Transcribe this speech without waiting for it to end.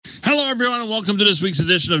Hello, everyone, and welcome to this week's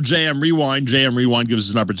edition of JM Rewind. JM Rewind gives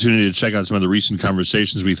us an opportunity to check out some of the recent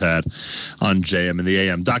conversations we've had on JM and the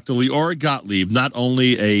AM. Dr. Lior Gottlieb, not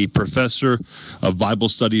only a professor of Bible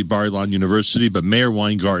study at Bar-Ilan University, but Meir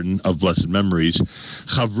Weingarten of Blessed Memories,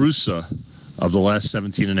 Chavrusa of the last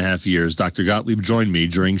 17 and a half years. Dr. Gottlieb joined me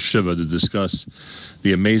during Shiva to discuss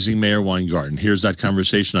the amazing Meir Weingarten. Here's that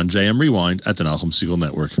conversation on JM Rewind at the Nachum Segal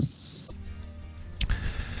Network.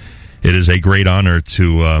 It is a great honor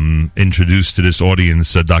to introduce to this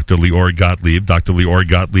audience Dr. Lior Gottlieb. Dr. Lior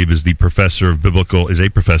Gottlieb is a professor of biblical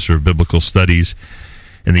studies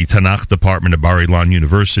in the Tanakh department at Bar-Ilan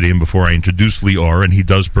University. And before I introduce Lior, and he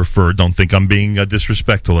does prefer, don't think I'm being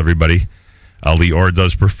disrespectful, everybody. Lior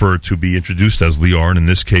does prefer to be introduced as Lior, and in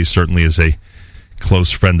this case, certainly as a close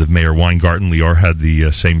friend of Meir Weingarten. Lior had the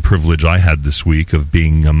same privilege I had this week of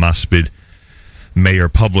being a maspid Meir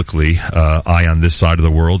publicly, I on this side of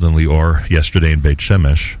the world, and Lior yesterday in Beit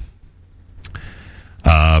Shemesh.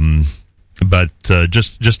 But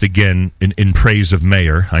just again, in praise of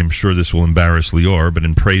Meir, I'm sure this will embarrass Lior, but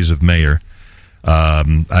in praise of Meir,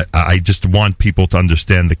 I just want people to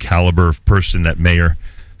understand the caliber of person that Meir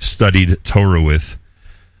studied Torah with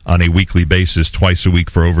on a weekly basis, twice a week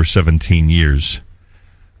for over 17 years.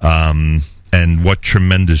 And what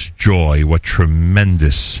tremendous joy, what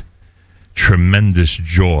tremendous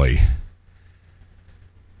joy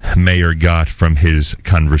Meir got from his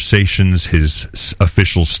conversations, his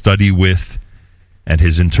official study with, and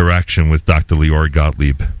his interaction with Dr. Lior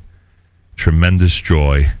Gottlieb. Tremendous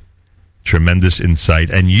joy, tremendous insight,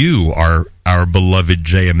 and you are our beloved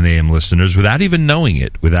JM and the AM listeners, without even knowing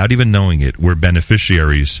it, we're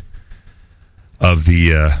beneficiaries of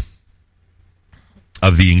the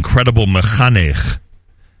incredible mechanech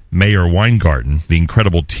Meir Weingarten, the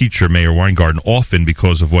incredible teacher Meir Weingarten, often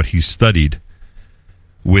because of what he studied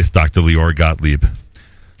with Dr. Lior Gottlieb.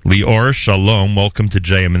 Lior, shalom, welcome to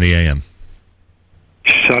JM and the AM.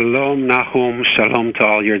 Shalom, Nachum, shalom to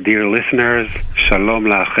all your dear listeners. Shalom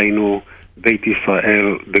la'achenu Beit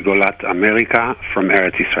Yisrael begolat America from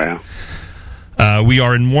Eretz Israel. We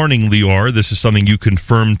are in mourning, Lior. This is something you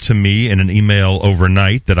confirmed to me in an email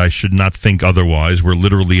overnight, that I should not think otherwise. We're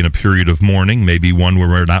literally in a period of mourning, maybe one where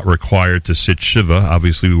we're not required to sit Shiva.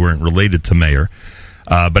 Obviously, we weren't related to Meir.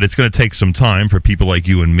 But it's going to take some time for people like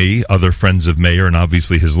you and me, other friends of Meir, and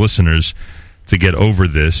obviously his listeners, to get over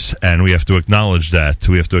this. And we have to acknowledge that.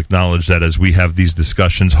 We have to acknowledge that as we have these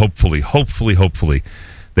discussions, hopefully,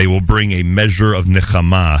 they will bring a measure of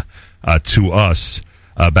nechama to us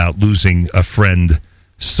about losing a friend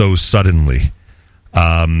so suddenly.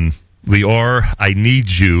 Lior, I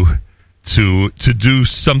need you to do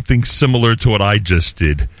something similar to what I just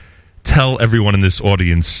did. Tell everyone in this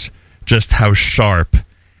audience just how sharp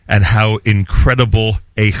and how incredible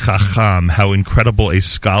a chacham, how incredible a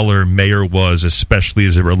scholar Meir was, especially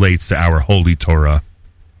as it relates to our holy Torah.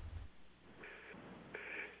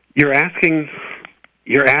 You're asking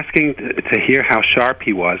to hear how sharp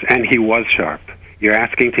he was, and he was sharp. You're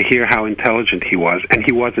asking to hear how intelligent he was, and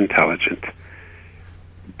he was intelligent.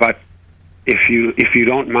 But if you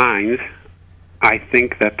don't mind, I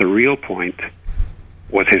think that the real point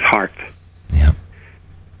was his heart. Yeah.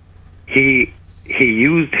 He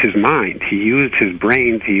used his mind, he used his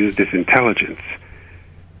brains, he used his intelligence,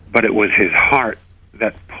 but it was his heart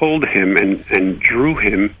that pulled him and drew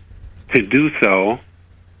him to do so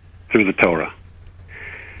through the Torah.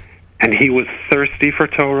 And he was thirsty for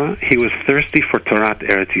Torah. He was thirsty for Torah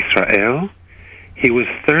Eretz Yisrael. He was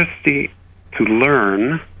thirsty to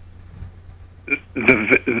learn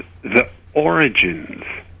the origins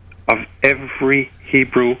of every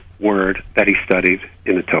Hebrew word that he studied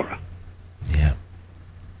in the Torah. Yeah.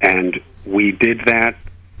 And we did that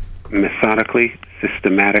methodically,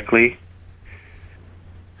 systematically.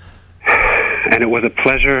 And it was a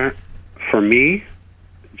pleasure for me,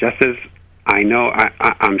 just as I know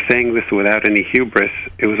I'm saying this without any hubris.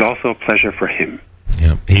 It was also a pleasure for him.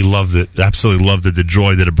 Yeah, he loved it. Absolutely loved it. The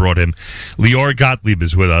joy that it brought him. Lior Gottlieb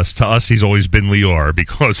is with us. To us, he's always been Lior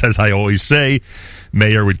because, as I always say,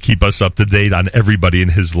 Meir would keep us up to date on everybody in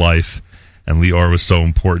his life, and Lior was so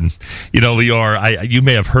important. You know, Lior, you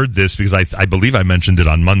may have heard this because I believe I mentioned it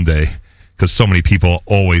on Monday, because so many people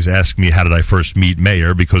always ask me, how did I first meet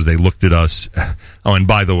Meir, because they looked at us. Oh, and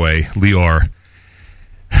by the way, Lior,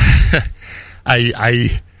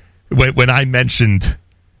 when I mentioned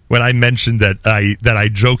that I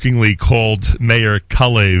jokingly called Meir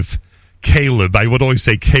Caleb, I would always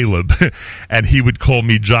say Caleb, and he would call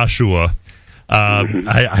me Joshua.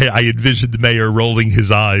 I envisioned Meir rolling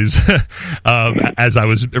his eyes as I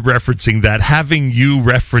was referencing that. Having you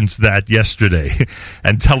reference that yesterday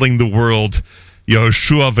and telling the world,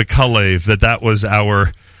 Yehoshua v'Kalev,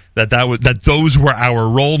 that those were our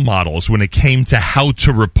role models when it came to how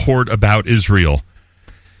to report about Israel.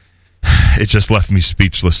 It just left me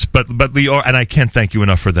speechless. But Lior, and I can't thank you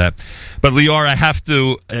enough for that. But Lior, I have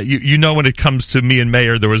to. You know, when it comes to me and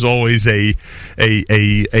Meir, there was always a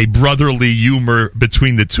brotherly humor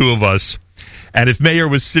between the two of us. And if Meir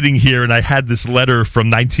was sitting here and I had this letter from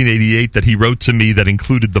 1988 that he wrote to me that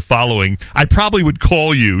included the following, I probably would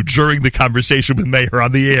call you during the conversation with Meir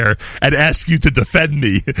on the air and ask you to defend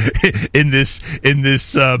me in this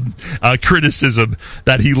criticism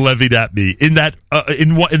that he levied at me. In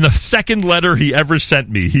the second letter he ever sent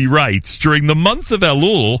me, he writes, during the month of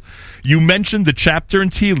Elul, you mentioned the chapter in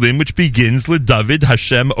Tehillim which begins LeDavid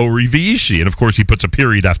Hashem Ori V'ishi, and of course he puts a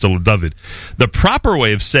period after LeDavid. The proper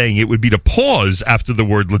way of saying it would be to pause after the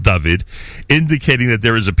word LeDavid, indicating that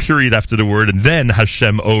there is a period after the word, and then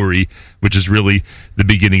Hashem Ori, which is really the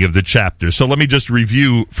beginning of the chapter. So let me just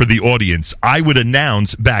review for the audience. I would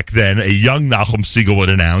announce back then, a young Nachum Segal would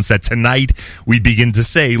announce that tonight we begin to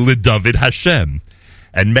say LeDavid Hashem.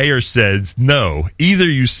 And Meir says, no, either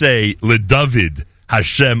you say LeDavid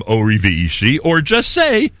Hashem Ori V'ishi, or just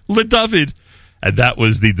say LeDavid. And that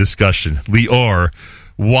was the discussion. Lior,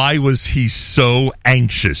 why was he so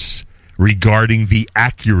anxious regarding the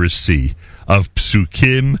accuracy of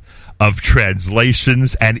psukim, of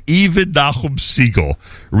translations, and even Nachum Segal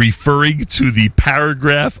referring to the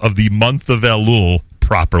paragraph of the month of Elul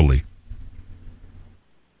properly?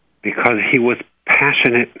 Because he was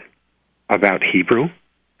passionate about Hebrew,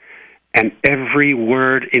 and every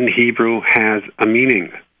word in Hebrew has a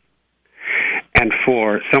meaning. And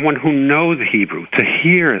for someone who knows Hebrew, to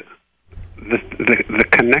hear the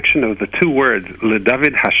connection of the two words,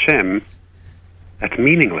 LeDavid Hashem, that's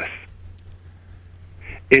meaningless.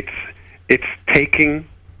 It's taking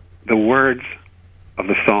the words of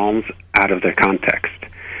the Psalms out of their context.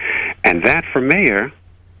 And that for Meir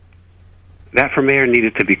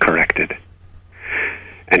needed to be corrected.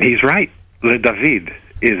 And he's right. LeDavid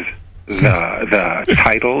is the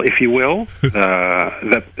title, if you will,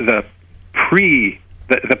 the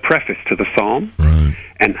preface to the psalm, right.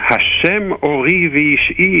 And Hashem Ori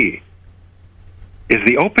V'ishi is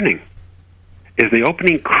the opening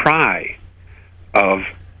cry of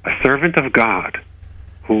a servant of God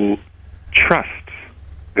who trusts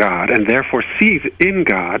God and therefore sees in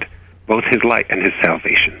God both his light and his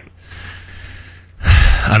salvation.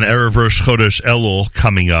 On Erev Rosh Chodesh Elul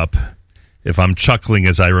coming up, if I'm chuckling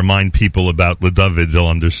as I remind people about LeDavid, they'll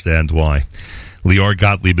understand why. Lior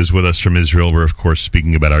Gottlieb is with us from Israel. We're, of course,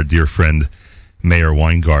 speaking about our dear friend, Meir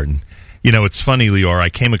Weingarten. You know, it's funny, Lior, I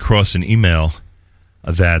came across an email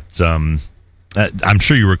that, I'm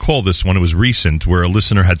sure you recall this one, it was recent, where a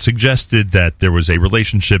listener had suggested that there was a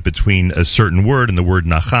relationship between a certain word and the word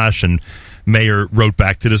Nachash, and Meir wrote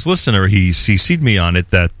back to this listener, he CC'd me on it,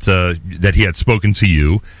 that he had spoken to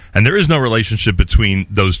you, and there is no relationship between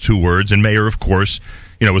those two words, and Meir, of course,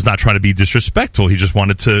 you know, was not trying to be disrespectful, he just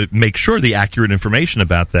wanted to make sure the accurate information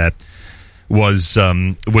about that was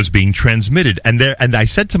being transmitted. And I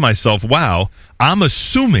said to myself, wow, I'm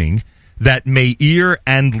assuming that Meir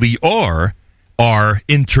and Lior are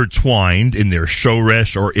intertwined in their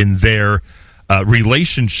shoresh or in their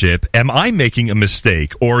relationship. Am I making a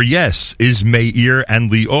mistake? Or yes, is Meir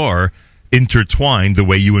and Lior intertwined the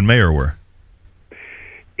way you and Meir were?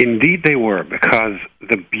 Indeed they were, because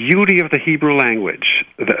the beauty of the Hebrew language,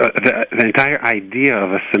 the entire idea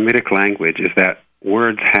of a Semitic language is that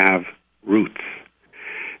words have roots.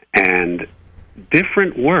 And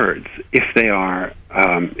different words, if they are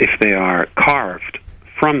carved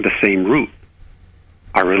from the same root,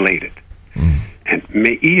 are related. And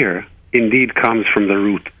Meir indeed comes from the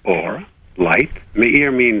root or, light.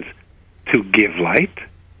 Meir means to give light.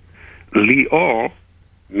 Lior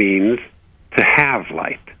means to have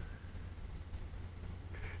light.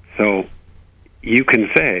 So you can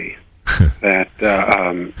say that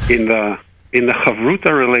in the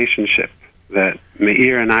Chavruta relationship that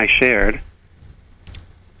Meir and I shared,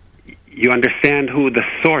 you understand who the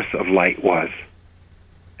source of light was,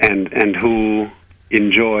 and who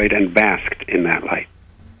enjoyed and basked in that light.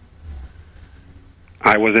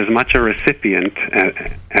 I was as much a recipient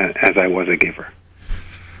as I was a giver.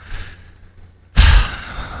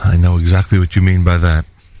 I know exactly what you mean by that.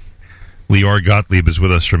 Lior Gottlieb is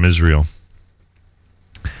with us from Israel.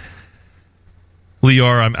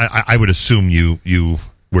 Lior, I would assume you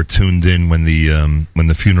were tuned in when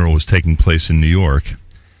the funeral was taking place in New York.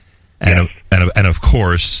 And of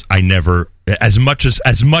course, I never, as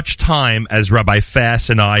much time as Rabbi Fass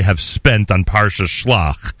and I have spent on Parsha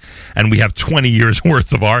Shlach, and we have 20 years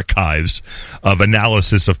worth of archives of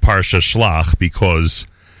analysis of Parsha Shlach, because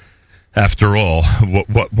after all,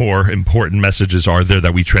 what more important messages are there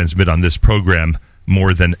that we transmit on this program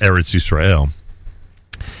more than Eretz Yisrael?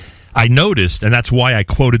 I noticed, and that's why I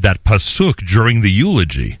quoted that pasuk during the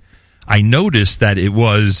eulogy, I noticed that it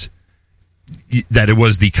was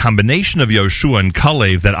the combination of Yoshua and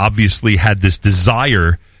Kalev that obviously had this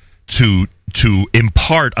desire to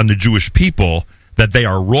impart on the Jewish people that they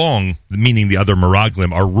are wrong, meaning the other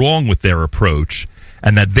Meraglim are wrong with their approach,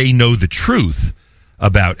 and that they know the truth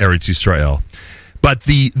about Eretz Yisrael. But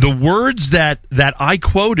the words that I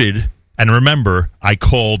quoted, and remember, I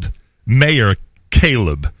called Meir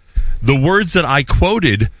Caleb, the words that I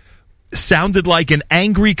quoted sounded like an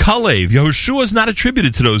angry Kalev. Yehoshua is not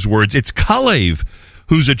attributed to those words. It's Kalev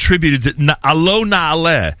who's attributed to Alo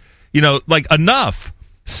Na'aleh. Like, enough.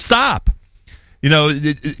 Stop.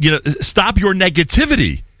 Stop your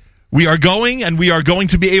negativity. We are going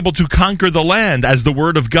to be able to conquer the land, as the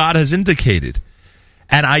word of God has indicated.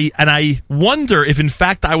 And I wonder if, in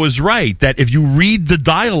fact, I was right, that if you read the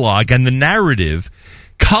dialogue and the narrative,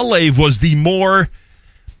 Kalev was the more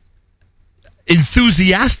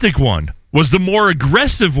enthusiastic one, was the more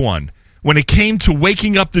aggressive one when it came to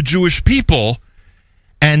waking up the Jewish people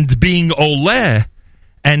and being oleh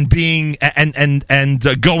and being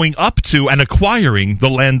and going up to and acquiring the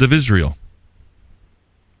land of Israel.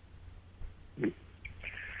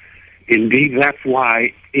 Indeed, that's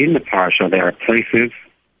why in the Parsha there are places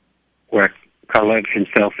where Kalev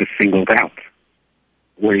himself is singled out,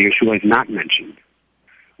 where Yeshua is not mentioned,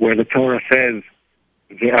 where the Torah says,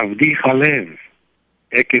 "Ve'avdi Kalev,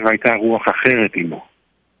 ekev hayta ruach acheret imo,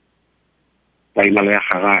 vayimale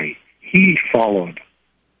acharai." He followed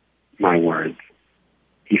my words.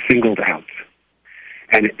 He singled out,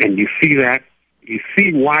 and you see that. You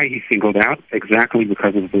see why he singled out, exactly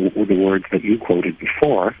because of the words that you quoted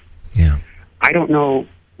before. Yeah. I don't know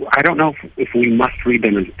if we must read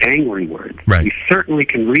them as angry words. Right. We certainly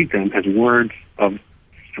can read them as words of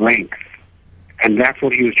strength, and that's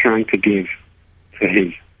what he was trying to give to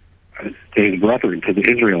his brethren, to the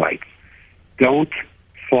Israelites. Don't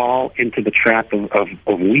fall into the trap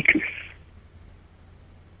of weakness.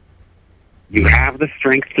 You have the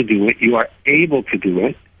strength to do it. You are able to do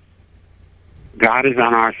it. God is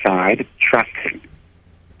on our side. Trust him.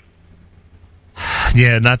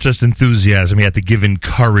 Yeah, not just enthusiasm. He had to give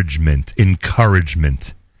encouragement. And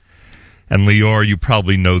Lior, you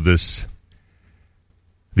probably know this.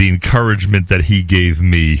 The encouragement that he gave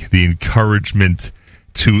me, the encouragement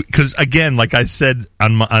to, because again, like I said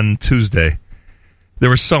on Tuesday, there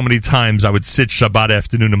were so many times I would sit Shabbat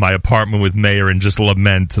afternoon in my apartment with Meir and just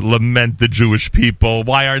lament the Jewish people.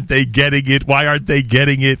 Why aren't they getting it? Why aren't they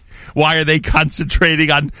getting it? Why are they concentrating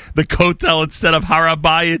on the Kotel instead of Har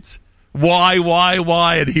HaBayit?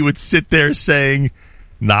 Why? And he would sit there saying,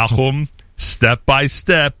 Nahum, step by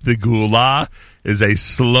step, the Geulah is a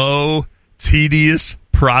slow, tedious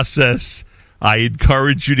process. I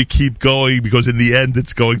encourage you to keep going, because in the end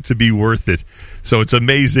it's going to be worth it. So it's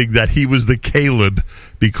amazing that he was the Caleb,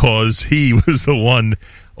 because he was the one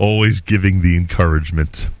always giving the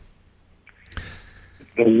encouragement.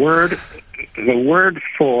 The word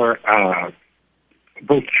for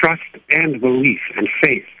both trust and belief and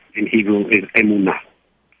faith in Hebrew is emunah.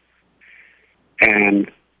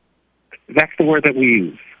 And that's the word that we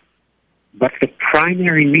use. But the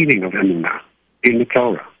primary meaning of emunah in the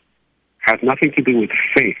Torah has nothing to do with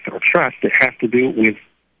faith or trust. It has to do with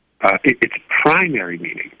its primary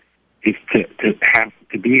meaning is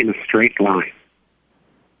to be in a straight line.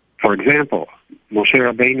 For example, Moshe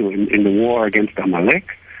Rabbeinu in the war against Amalek,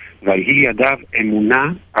 Vayhi Yadav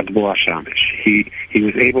Emunah Ad Bo HaShamesh. He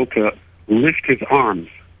was able to lift his arms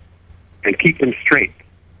and keep them straight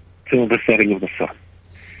till the setting of the sun.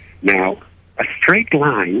 Now, a straight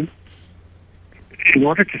line, in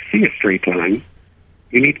order to see a straight line,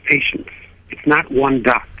 you need patience. It's not one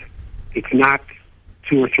dot. It's not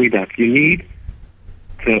 2 or 3 dots. You need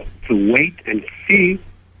to wait and see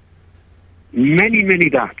many, many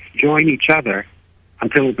dots join each other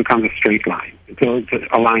until it becomes a straight line, until it's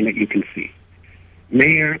a line that you can see.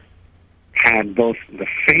 Meir had both the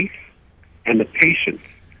faith and the patience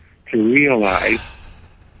to realize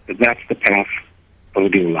that that's the path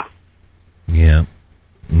of Geulah. Yeah.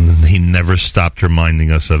 He never stopped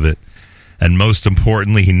reminding us of it. And most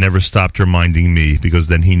importantly, he never stopped reminding me, because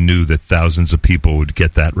then he knew that thousands of people would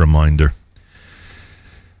get that reminder.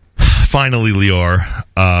 Finally, Lior,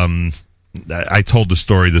 I told the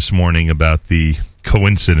story this morning about the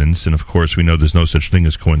coincidence, and of course we know there's no such thing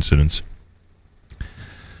as coincidence,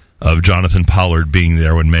 of Jonathan Pollard being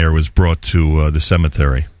there when Meir was brought to the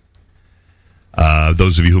cemetery.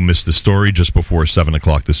 Those of you who missed the story, just before 7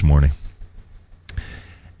 o'clock this morning.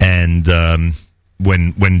 And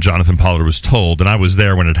when Jonathan Pollard was told, and I was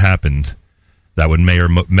there when it happened, that when Meir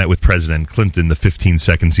met with President Clinton, the 15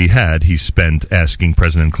 seconds he had, he spent asking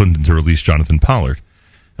President Clinton to release Jonathan Pollard.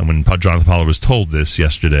 And when Jonathan Pollard was told this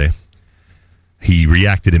yesterday, he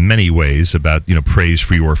reacted in many ways about, praise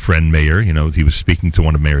for your friend Meir. He was speaking to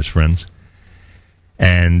one of Meir's friends.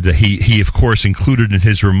 And he, of course, included in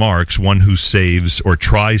his remarks one who saves or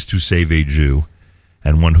tries to save a Jew,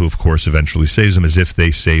 and one who, of course, eventually saves him, as if they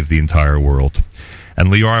save the entire world.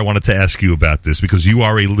 And Lior, I wanted to ask you about this, because you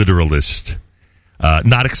are a literalist.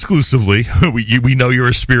 Not exclusively. We know you're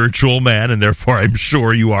a spiritual man, and therefore I'm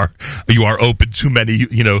sure you are open to many,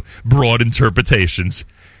 broad interpretations.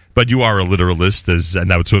 But you are a literalist, and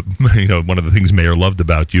that's what, one of the things Meir loved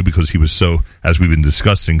about you, because he was so, as we've been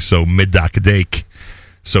discussing, so medakdek,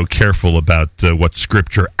 so careful about what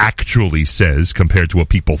Scripture actually says compared to what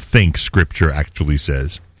people think Scripture actually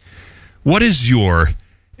says. What is your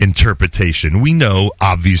interpretation? We know,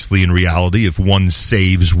 obviously, in reality, if one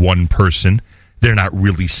saves one person, they're not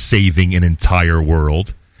really saving an entire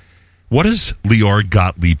world. What does Lior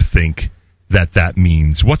Gottlieb think that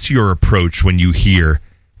means? What's your approach when you hear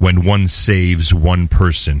when one saves one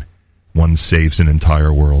person, one saves an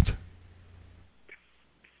entire world?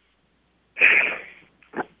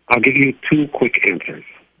 I'll give you two quick answers.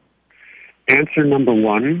 Answer number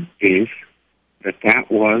one is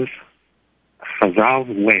that was Chazal's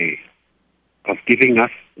way of giving us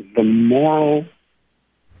the moral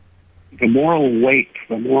weight,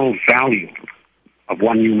 the moral value of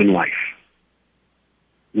one human life.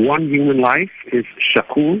 One human life is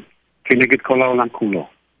shakul keneged kol ha'olam kulo.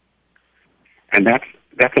 And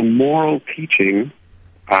that's a moral teaching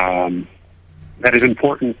that is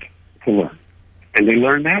important to learn. And they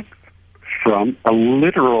learn that from a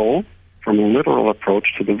literal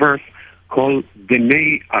approach to the verse, kol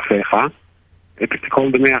demei achecha,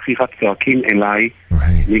 kol demei achicha tzoakim elai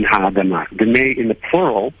min ha'adama. Demei in the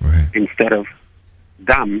plural instead of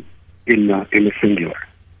dam in the singular.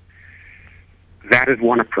 That is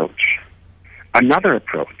one approach. Another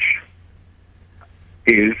approach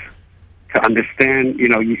is to understand,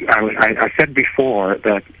 I said before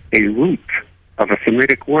that a root of a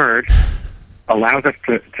Semitic word allows us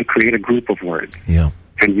to create a group of words. Yeah.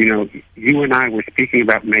 And, you and I were speaking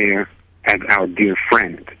about Meir as our dear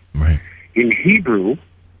friend. Right. In Hebrew,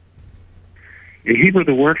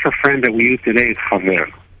 the word for friend that we use today is chaver.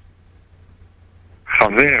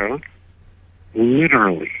 Chaver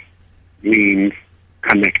literally means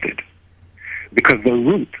connected. Because the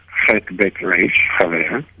root, chet bet reish,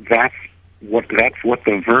 chaver, that's what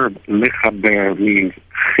the verb lechaber means,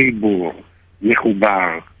 chibur,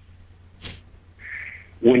 mechubar.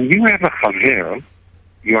 When you have a chaver,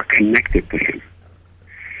 you are connected to him.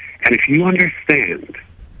 And if you understand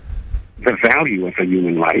the value of a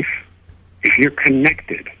human life, if you're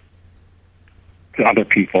connected to other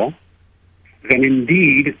people, then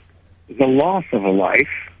indeed the loss of a life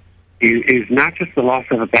is not just the loss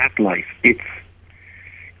of a bad life. It's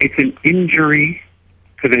an injury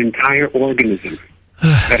to the entire organism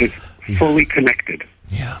that is fully connected.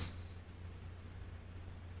 Yeah.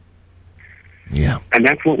 Yeah. And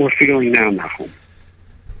that's what we're feeling now, Nahum.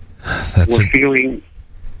 We're feeling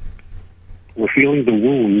the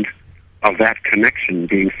wound of that connection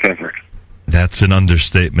being severed. That's an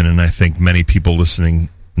understatement, and I think many people listening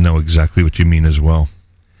know exactly what you mean as well.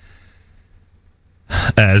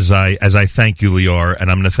 As I thank you, Lior, and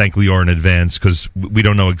I'm going to thank Lior in advance, because we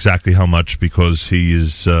don't know exactly how much, because he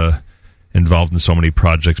is involved in so many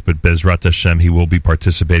projects, but Bezrat Hashem, he will be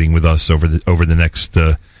participating with us over the next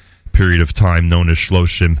period of time, known as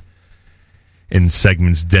Shloshim, in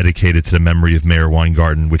segments dedicated to the memory of Meir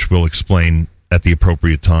Weingarten, which we'll explain at the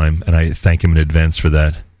appropriate time, and I thank him in advance for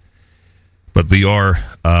that. But Lior,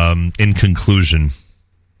 in conclusion,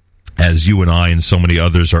 as you and I and so many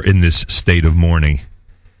others are in this state of mourning,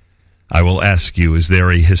 I will ask you, is there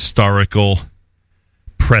a historical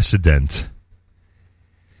precedent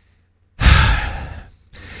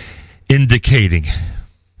indicating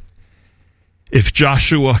if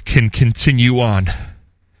Joshua can continue on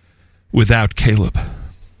without Caleb?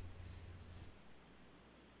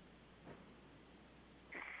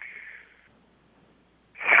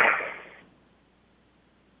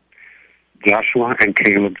 Joshua and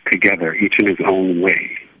Caleb together, each in his own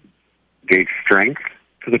way, gave strength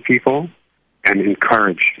to the people and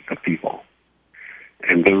encouraged the people.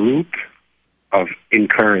 And the root of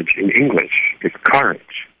encourage in English. It's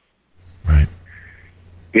courage. Right.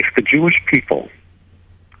 If the Jewish people,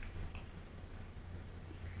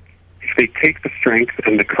 if they take the strength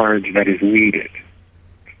and the courage that is needed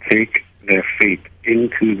to take their fate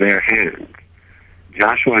into their hands,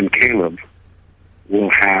 Joshua and Caleb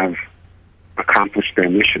will have accomplished their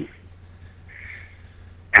mission.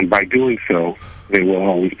 And by doing so, they will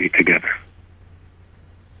always be together,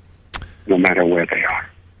 no matter where they are.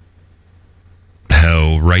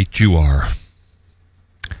 How right you are.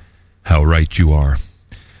 How right you are.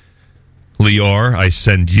 Lior, I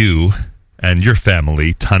send you and your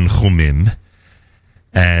family tanchumim,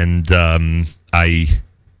 and I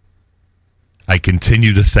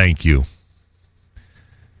continue to thank you.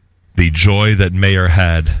 The joy that Meir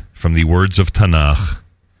had from the words of Tanakh,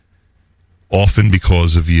 often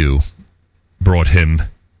because of you, brought him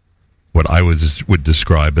what I would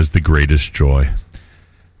describe as the greatest joy.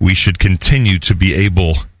 We should continue to be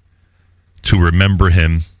able to remember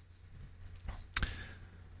him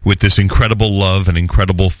with this incredible love and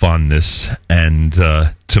incredible fondness, and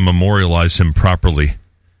to memorialize him properly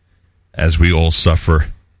as we all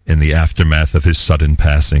suffer in the aftermath of his sudden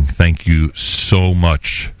passing. Thank you so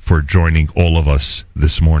much for joining all of us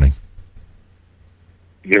this morning.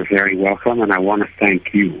 You're very welcome, and I want to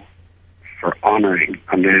thank you for honoring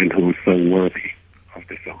a man who is so worthy of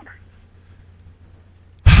this honor.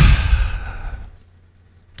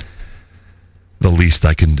 The least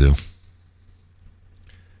I can do.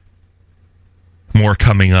 More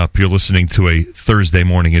coming up. You're listening to a Thursday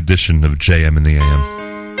morning edition of JM in the AM.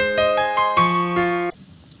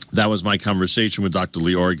 That was my conversation with Dr.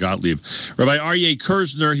 Lior Gottlieb. Rabbi Aryeh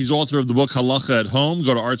Kerzner, he's author of the book Halacha at Home.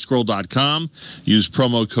 Go to artscroll.com. Use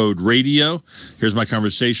promo code RADIO. Here's my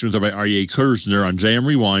conversation with Rabbi Aryeh Kerzner on JM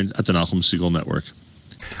Rewind at the Nachum Segal Network.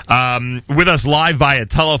 With us live via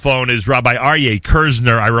telephone is Rabbi Aryeh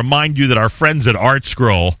Kerzner. I remind you that our friends at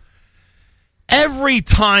ArtScroll, every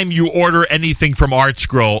time you order anything from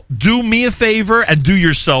ArtScroll, do me a favor and do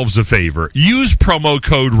yourselves a favor. Use promo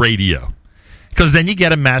code RADIO. Because then you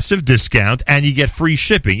get a massive discount and you get free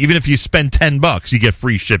shipping. Even if you spend $10, you get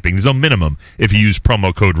free shipping. There's no minimum if you use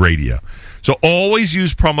promo code RADIO. So always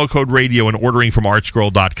use promo code RADIO when ordering from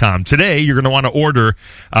artscroll.com. Today, you're going to want to order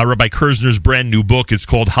Rabbi Kerzner's brand new book. It's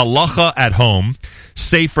called Halacha at Home,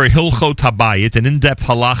 Sefer Hilchot Habayit, an in-depth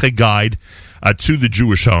halacha guide to the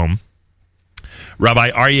Jewish home. Rabbi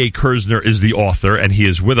Aryeh Kerzner is the author, and he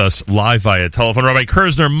is with us live via telephone. Rabbi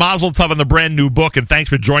Kerzner, Mazel Tov on the brand new book, and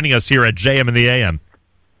thanks for joining us here at JM in the AM.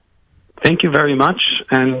 Thank you very much,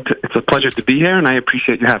 and it's a pleasure to be here, and I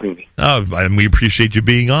appreciate you having me. Oh, and we appreciate you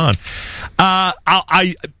being on.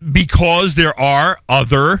 Because there are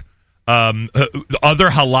other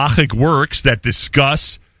halachic works that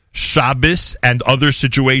discuss Shabbos and other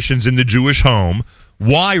situations in the Jewish home,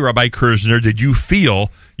 why, Rabbi Kerzner, did you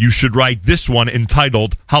feel you should write this one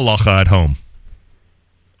entitled Halacha at Home?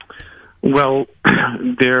 Well,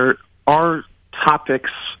 there are topics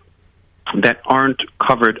that aren't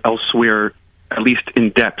covered elsewhere, at least in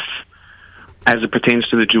depth, as it pertains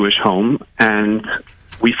to the Jewish home, and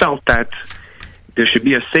we felt that there should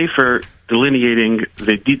be a sefer delineating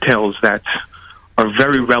the details that are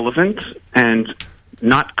very relevant and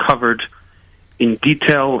not covered in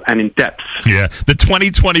detail and in depth. Yeah, the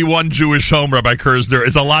 2021 Jewish home, Rabbi Kerzner,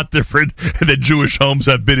 is a lot different than Jewish homes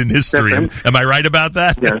have been in history. Different. Am I right about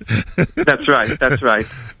that? Yes, that's right. That's right.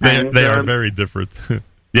 They are very different.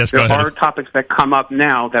 Yes, go ahead. There are topics that come up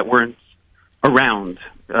now that weren't around,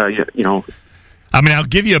 you know. I mean, I'll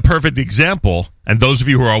give you a perfect example, and those of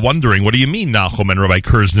you who are wondering, what do you mean, Nachum and Rabbi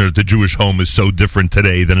Kerzner, the Jewish home is so different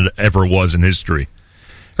today than it ever was in history?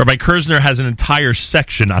 Rabbi Kerzner has an entire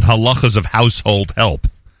section on halachas of household help.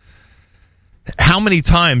 How many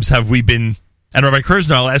times have we been, and Rabbi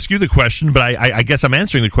Kerzner, I'll ask you the question, but I guess I'm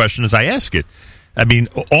answering the question as I ask it. I mean,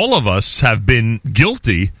 all of us have been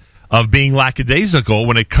guilty of being lackadaisical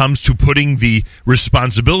when it comes to putting the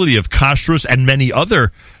responsibility of kashrus and many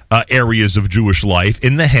other areas of Jewish life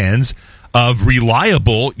in the hands of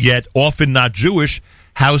reliable, yet often not Jewish,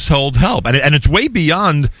 household help. And it's way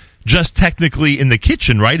beyond just technically in the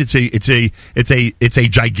kitchen, right? It's a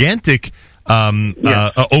gigantic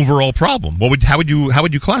overall problem. How would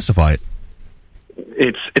you classify it?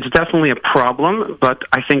 It's definitely a problem, but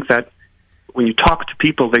I think that when you talk to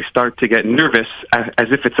people, they start to get nervous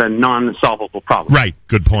as if it's a non-solvable problem. Right.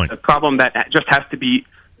 Good point. A problem that just has to be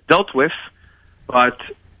dealt with, but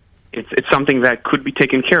it's something that could be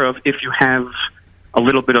taken care of if you have a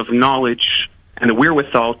little bit of knowledge and the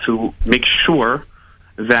wherewithal to make sure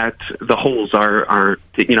that the holes are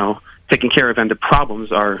taken care of and the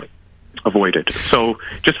problems are avoided. So,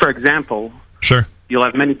 just for example, Sure. You'll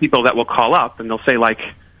have many people that will call up and they'll say, like,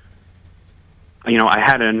 I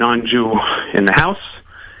had a non-Jew in the house,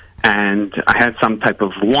 and I had some type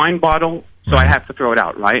of wine bottle, so I have to throw it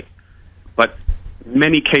out, right? But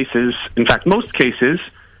many cases, in fact, most cases,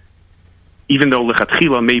 even though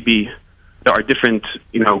lechatchila maybe there are different,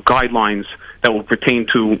 guidelines that will pertain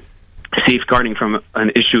to safeguarding from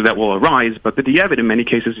an issue that will arise, but b'diavad, in many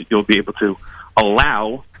cases, you'll be able to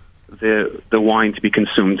allow the wine to be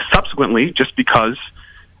consumed subsequently, just because,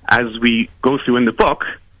 as we go through in the book,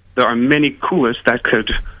 there are many kulas that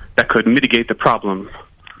could mitigate the problem,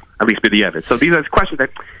 at least b'diavad. So these are questions that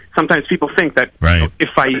sometimes people think that if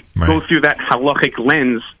I go through that halachic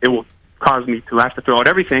lens, it will cause me to have to throw out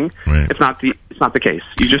everything. Right. It's not the case.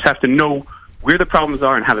 You just have to know where the problems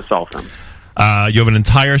are and how to solve them. You have an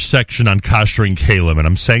entire section on kashering kalim, and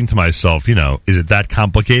I'm saying to myself, is it that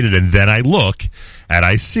complicated? And then I look and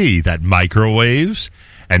I see that microwaves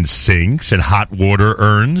and sinks and hot water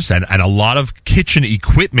urns and a lot of kitchen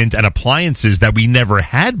equipment and appliances that we never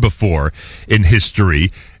had before in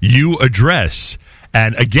history, you address.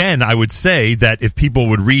 And again, I would say that if people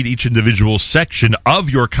would read each individual section of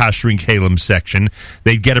your kashering kalim section,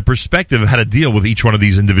 they'd get a perspective of how to deal with each one of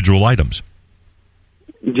these individual items.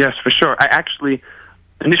 Yes, for sure. I actually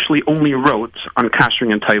initially only wrote on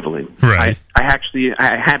kashering and toveling. Right. I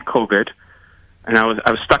had COVID, and I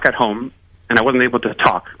was stuck at home, and I wasn't able to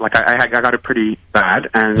talk. Like I got it pretty bad,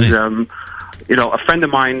 and a friend of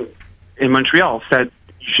mine in Montreal said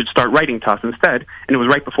you should start writing to us instead, and it was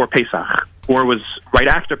right before Pesach, or it was right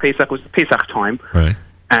after Pesach. Was the Pesach time, right?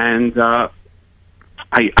 And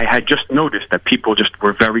I had just noticed that people just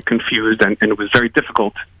were very confused, and it was very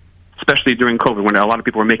difficult, especially during COVID, when a lot of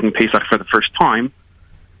people were making Pesach for the first time.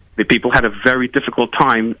 The people had a very difficult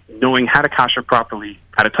time knowing how to kasher properly,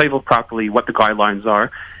 how to tovel properly, what the guidelines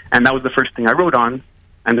are, and that was the first thing I wrote on,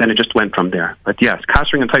 and then it just went from there. But yes,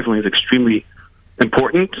 kashering and toveling is extremely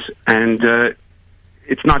important, and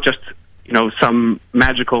it's not just some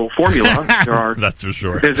magical formula. There are that's for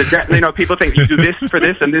sure. There's people think you do this for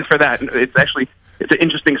this and this for that. It's an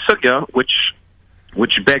interesting sugya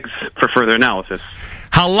which begs for further analysis.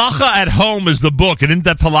 Halacha at Home is the book, an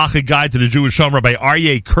in-depth halacha guide to the Jewish home. Rabbi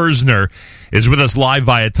Aryeh Kerzner is with us live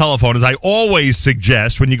via telephone. As I always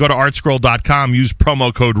suggest, when you go to artscroll.com, use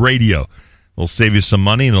promo code radio. It'll save you some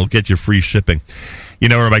money and it'll get you free shipping.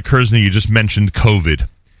 Rabbi Kerzner, you just mentioned COVID.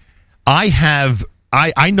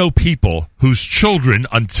 I know people whose children,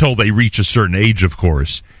 until they reach a certain age, of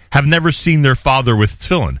course, have never seen their father with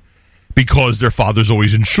tefillin, because their father's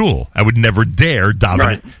always in shul. I would never dare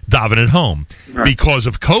daven at home. Right. Because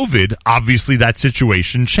of COVID, obviously that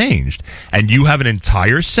situation changed. And you have an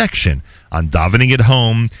entire section on davening at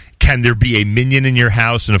home. Can there be a minyan in your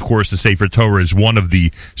house? And of course, the Sefer Torah is one of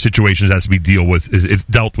the situations that has to be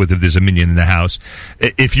dealt with if there's a minyan in the house.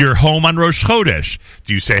 If you're home on Rosh Chodesh,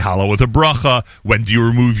 do you say halal with a bracha? When do you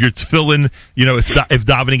remove your tefillin? If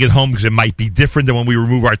davening at home, because it might be different than when we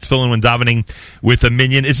remove our tefillin when davening with a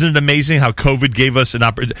minyan. Isn't it amazing how COVID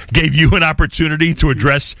gave you an opportunity to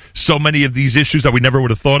address so many of these issues that we never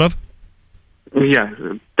would have thought of? Yeah,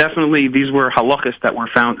 definitely. These were halachas that were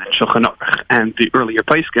found in Shulchan Aruch and the earlier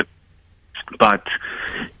Poskim, but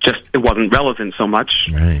just it wasn't relevant so much,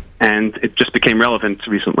 right. And it just became relevant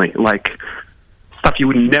recently. Like stuff you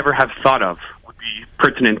would never have thought of would be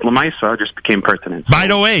pertinent. Lamaisa just became pertinent. By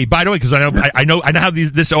the way, because I know how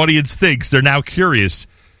this audience thinks. They're now curious.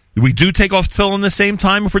 We do take off tefillin the same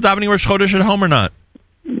time if we're davening Rosh Chodesh at home or not?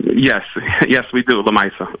 Yes, we do.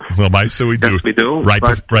 Lamaisa, we do. Yes, we do. Right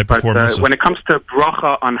before when it comes to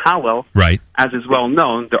bracha on Hallel, right, as is well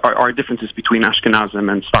known, there are differences between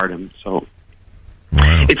Ashkenazim and Sephardim. So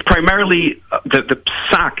wow. It's primarily the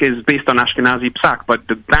psak is based on Ashkenazi psak, but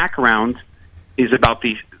the background is about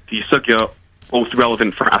the sugya, both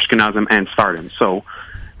relevant for Ashkenazim and Sephardim. So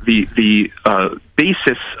the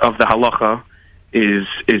basis of the halacha is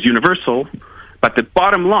universal, but the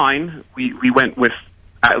bottom line we went with.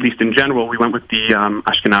 At least in general, we went with the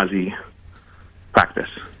Ashkenazi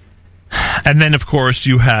practice. And then, of course,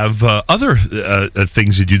 you have other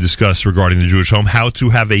things that you discuss regarding the Jewish home, how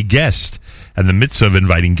to have a guest and the mitzvah of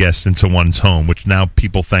inviting guests into one's home, which now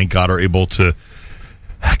people, thank God, are able to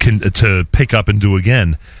pick up and do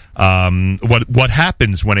again. What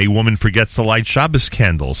happens when a woman forgets to light Shabbos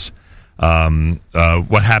candles?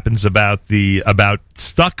 What happens about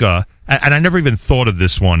stucca? And I never even thought of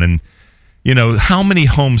this one, and how many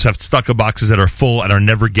homes have stucco boxes that are full and are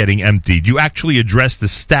never getting emptied? You actually address the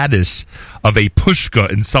status of a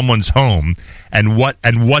pushka in someone's home and what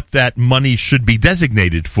that money should be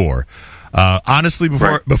designated for. Honestly,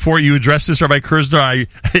 before you address this, Rabbi Kerzner,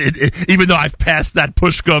 even though I've passed that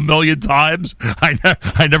pushka a million times,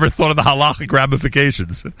 I never thought of the halachic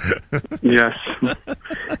ramifications. Yes,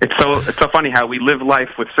 it's so funny how we live life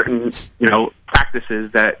with certain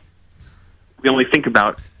practices that we only think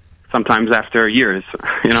about sometimes after years.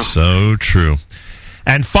 So true.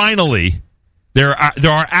 And finally, there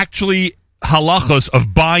are actually halachos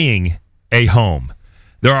of buying a home.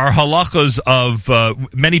 There are halachas of,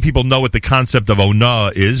 many people know what the concept of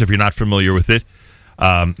onah is. If you're not familiar with it,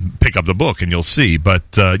 pick up the book and you'll see.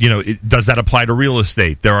 But, does that apply to real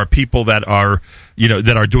estate? There are people that are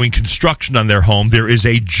doing construction on their home. There is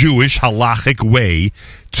a Jewish halachic way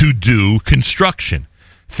to do construction.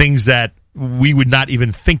 Things that we would not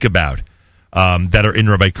even think about, that are in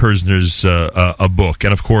Rabbi Kerzner's a book.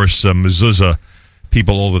 And, of course, mezuzah.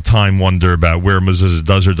 People all the time wonder about where mezuzah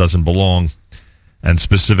does or doesn't belong, and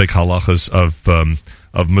specific halachas of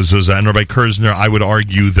mezuzah. And Rabbi Kerzner, I would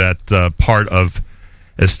argue that part of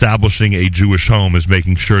establishing a Jewish home is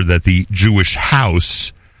making sure that the Jewish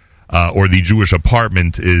house or the Jewish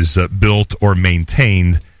apartment is built or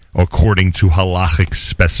maintained according to halachic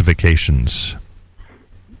specifications.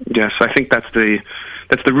 Yes, I think that's the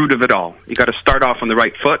root of it all. You got to start off on the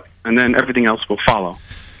right foot, and then everything else will follow.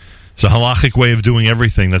 It's a halachic way of doing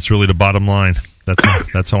everything. That's really the bottom line.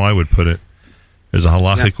 That's how I would put it. There's a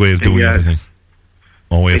halachic way of doing everything.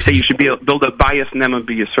 They say you should build a bias nema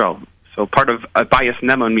b'Yisrael. So part of a bias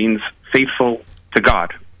nema means faithful to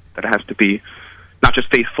God. That it has to be not just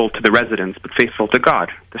faithful to the residents, but faithful to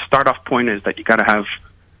God. The start-off point is that you got to have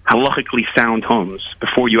halachically sound homes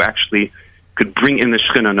before you actually could bring in the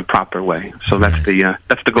Shekhinah in a proper way. So that's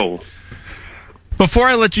the goal. Before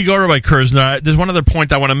I let you go, Rabbi Kerzner, there's one other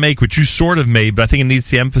point I want to make, which you sort of made, but I think it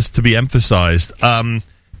needs to be emphasized.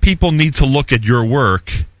 People need to look at your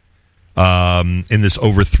work in this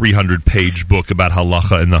over 300-page book about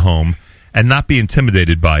halacha in the home and not be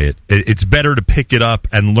intimidated by it. It's better to pick it up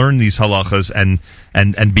and learn these halachas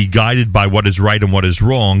and be guided by what is right and what is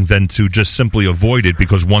wrong than to just simply avoid it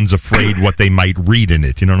because one's afraid what they might read in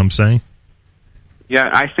it. You know what I'm saying? Yeah,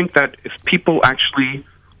 I think that if people actually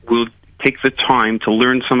will take the time to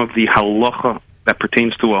learn some of the halacha that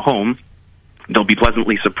pertains to a home, they'll be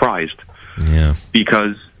pleasantly surprised. Yeah.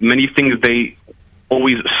 Because many things they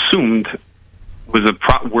always assumed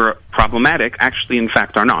were problematic, actually, in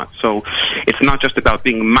fact, are not. So it's not just about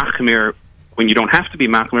being machmir when you don't have to be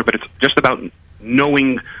machmir, but it's just about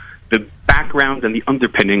knowing the background and the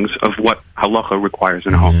underpinnings of what halacha requires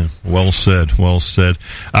in a home. Yeah. Well said. Well said.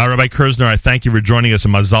 Rabbi Kerzner, I thank you for joining us,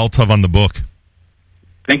 and mazal tov on the book.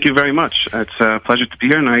 Thank you very much. It's a pleasure to be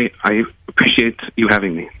here, and I appreciate you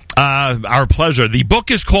having me. Our pleasure. The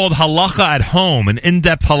book is called Halacha at Home, an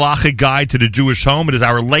in-depth halachic guide to the Jewish home. It is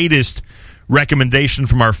our latest recommendation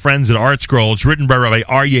from our friends at ArtScroll. It's written by Rabbi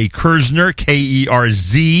Aryeh Kerzner,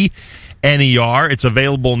 Kerzner. It's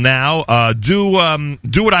available now. Do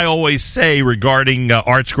what I always say regarding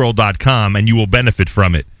artscroll.com, and you will benefit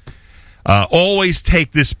from it. Always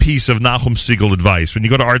take this piece of Nachum Segal advice. When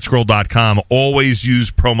you go to artscroll.com, always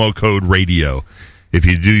use promo code radio. If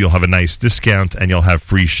you do, you'll have a nice discount and you'll have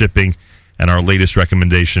free shipping. And our latest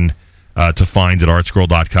recommendation to find at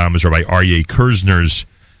artscroll.com is Rabbi Aryeh Kerzner's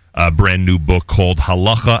brand new book called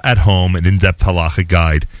Halacha at Home, an in-depth halacha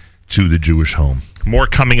guide to the Jewish home. More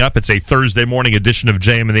coming up. It's a Thursday morning edition of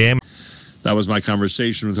JM and the AM. That was my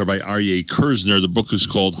conversation with Rabbi Aryeh Kerzner. The book is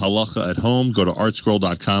called Halacha at Home. Go to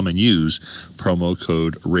artscroll.com and use promo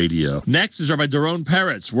code radio. Next is Rabbi Doron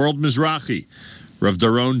Peretz, World Mizrachi. Rav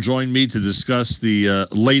Doron joined me to discuss the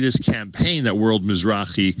latest campaign that World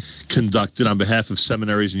Mizrachi conducted on behalf of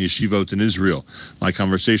seminaries and yeshivot in Israel. My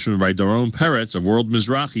conversation with Rabbi Doron Peretz of World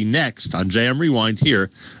Mizrachi next on JM Rewind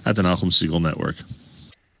here at the Nachum Segal Network.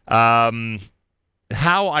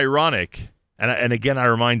 How ironic. And again, I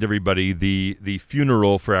remind everybody, the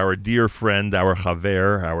funeral for our dear friend, our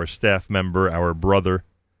chaver, our staff member, our brother,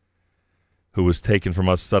 who was taken from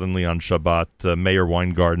us suddenly on Shabbat, Meir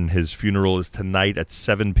Weingarten. His funeral is tonight at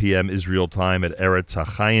 7 p.m. Israel time at Eretz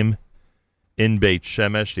HaChaim in Beit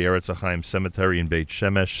Shemesh, the Eretz HaChaim Cemetery in Beit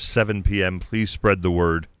Shemesh, 7 p.m. Please spread the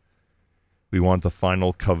word. We want the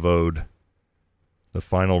final kavod, the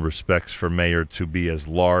final respects for Meir to be as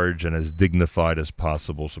large and as dignified as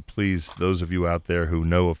possible. So please, those of you out there who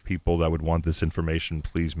know of people that would want this information,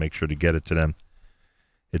 please make sure to get it to them.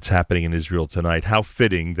 It's happening in Israel tonight. How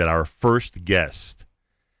fitting that our first guest,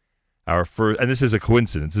 and this is a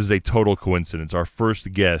coincidence, this is a total coincidence, our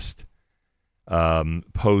first guest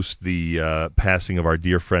post the passing of our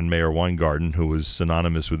dear friend Meir Weingarten, who was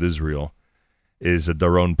synonymous with Israel, is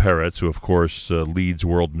Doron Peretz, who of course leads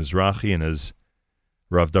World Mizrachi and has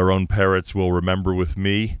Rav Daron Peretz will remember with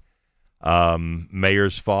me.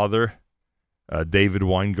 Meir's father, David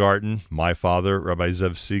Weingarten, my father, Rabbi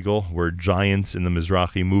Zev Siegel, were giants in the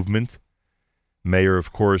Mizrahi movement. Meir,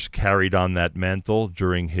 of course, carried on that mantle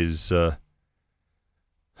during his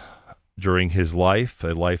life,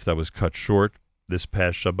 a life that was cut short this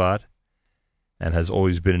past Shabbat, and has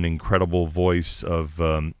always been an incredible voice of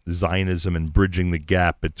Zionism and bridging the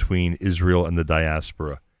gap between Israel and the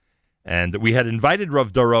diaspora. And we had invited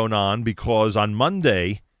Rav Daron on because on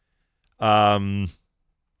Monday,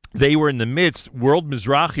 they were in the midst, World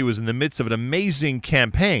Mizrahi was in the midst of an amazing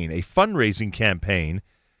campaign, a fundraising campaign,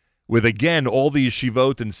 with, again, all the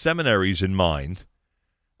yeshivot and seminaries in mind,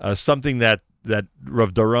 something that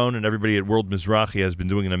Rav Daron and everybody at World Mizrahi has been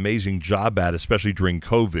doing an amazing job at, especially during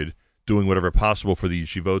COVID, doing whatever possible for the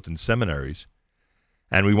yeshivot and seminaries.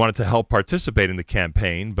 And we wanted to help participate in the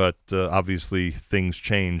campaign, but obviously things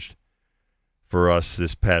changed for us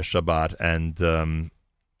this past Shabbat, and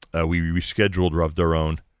we rescheduled Rav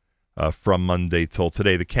Daron from Monday till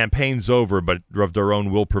today. The campaign's over, but Rav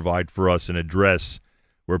Daron will provide for us an address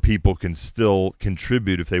where people can still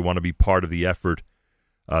contribute if they want to be part of the effort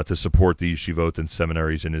to support the yeshivot and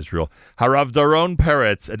seminaries in Israel. Harav Daron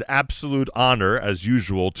Peretz, an absolute honor, as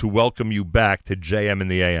usual, to welcome you back to JM in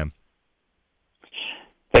the AM.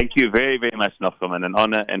 Thank you very, very much, Nachum, and an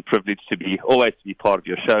honor and privilege always to be part of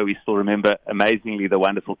your show. We still remember amazingly the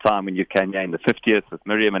wonderful time when you came here in the 50th with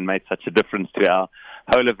Miriam and made such a difference to our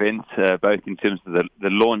whole event, both in terms of the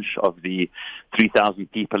launch of the 3,000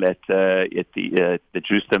 people at the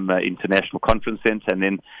Jerusalem International Conference Center, and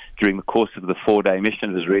then during the course of the 4-day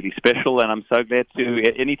mission. It was really special, and I'm so glad to,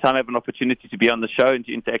 anytime I have an opportunity to be on the show and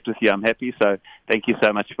to interact with you, I'm happy. So thank you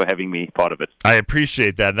so much for having me part of it. I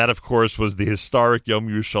appreciate that. And that, of course, was the historic Yom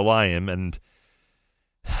Yerushalayim, and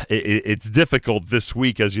it's difficult this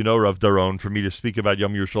week, as you know, Rav Daron, for me to speak about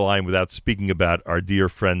Yom Yerushalayim without speaking about our dear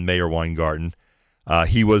friend Meir Weingarten.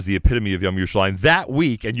 He was the epitome of Yom Yerushalayim that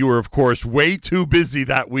week, and you were, of course, way too busy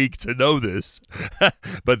that week to know this.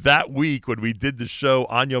 But that week, when we did the show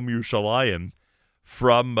on Yom Yerushalayim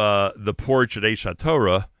from the porch at Eish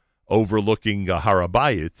HaTorah overlooking Har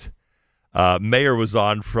HaBayit, Meir was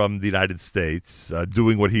on from the United States,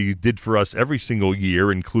 doing what he did for us every single year,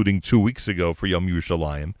 including 2 weeks ago for Yom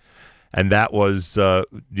Yerushalayim, and that was,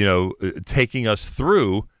 taking us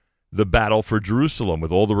through the battle for Jerusalem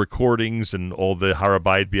with all the recordings and all the Har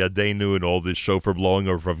HaBayit B'Yadeinu and all the shofar blowing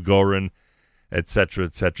of Rav Goren, etc.,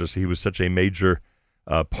 etc. So he was such a major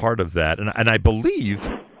part of that, and I believe,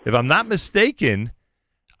 if I'm not mistaken,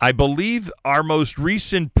 our most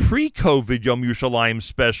recent pre-COVID Yom Yerushalayim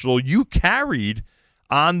special you carried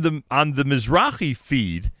on the Mizrahi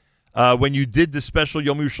feed when you did the special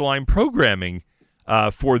Yom Yerushalayim programming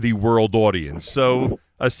for the world audience. So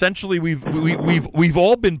essentially, we've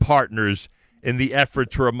all been partners in the effort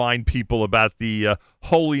to remind people about the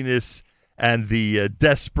holiness and the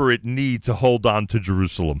desperate need to hold on to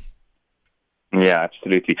Jerusalem. Yeah,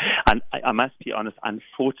 absolutely. And I must be honest,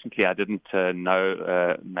 unfortunately, I didn't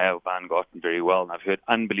know Meir Weingarten very well, and I've heard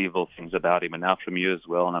unbelievable things about him, and now from you as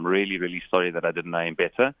well, and I'm really, really sorry that I didn't know him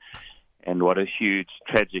better. And what a huge,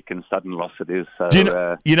 tragic, and sudden loss it is.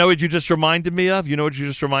 So, you know what you just reminded me of?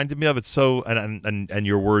 It's so, and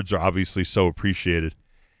your words are obviously so appreciated.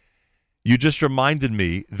 You just reminded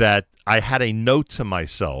me that I had a note to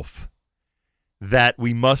myself that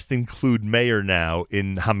we must include Meir now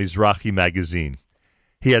in HaMizrahi magazine.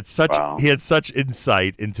 He had such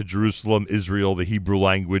insight into Jerusalem, Israel, the Hebrew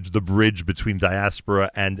language, the bridge between diaspora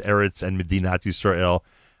and Eretz and Medinat Yisrael.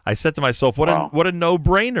 I said to myself, what a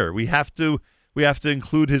no-brainer. We have to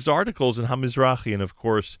include his articles in HaMizrahi, and of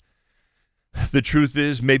course, the truth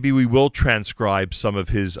is, maybe we will transcribe some of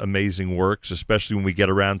his amazing works, especially when we get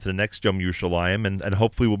around to the next Yom Yerushalayim, and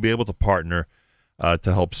hopefully we'll be able to partner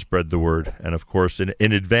to help spread the word. And of course,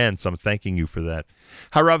 in advance, I'm thanking you for that.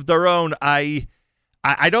 Harav Daron,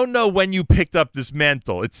 I don't know when you picked up this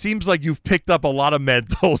mantle. It seems like you've picked up a lot of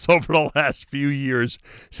mantles over the last few years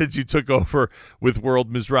since you took over with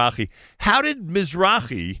World Mizrahi. How did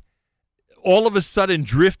Mizrahi all of a sudden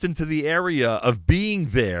drift into the area of being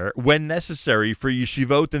there when necessary for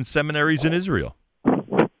yeshivot and seminaries in Israel?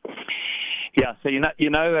 Yeah, so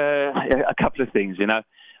a couple of things.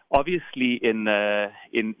 Obviously, in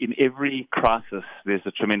every crisis, there's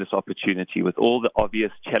a tremendous opportunity. With all the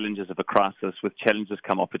obvious challenges of a crisis, with challenges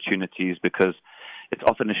come opportunities, because it's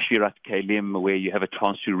often a shirat kelim where you have a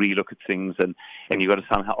chance to relook at things, and you've got to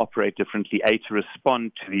somehow operate differently, to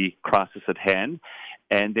respond to the crisis at hand,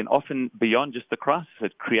 And then often beyond just the crisis,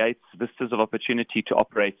 it creates vistas of opportunity to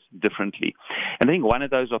operate differently. And I think one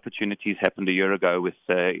of those opportunities happened a year ago with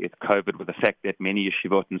COVID, with the fact that many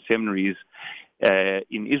yeshivot and seminaries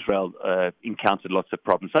in Israel encountered lots of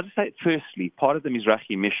problems. So I'd say, firstly, part of the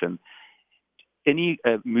Mizrahi mission, any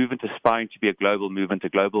movement aspiring to be a global movement, a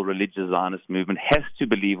global religious Zionist movement, has to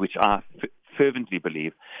believe, which I fervently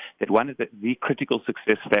believe, that one of the critical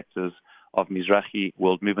success factors of Mizrahi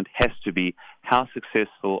world movement has to be how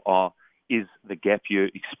successful is the gap year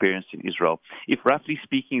experience in Israel. If roughly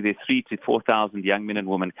speaking there are 3,000 to 4,000 young men and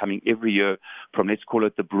women coming every year from, let's call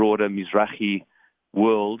it, the broader Mizrahi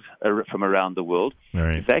world from around the world,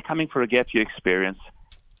 right. If they're coming for a gap year experience,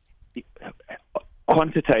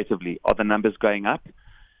 quantitatively are the numbers going up?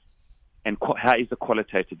 And how is the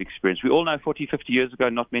qualitative experience? We all know 40, 50 years ago,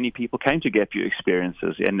 not many people came to gap year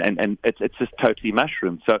experiences, and it's just totally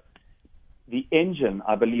mushroomed. So the engine,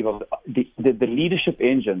 I believe, of the leadership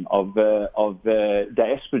engine of the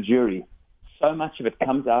diaspora jury, so much of it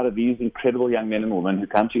comes out of these incredible young men and women who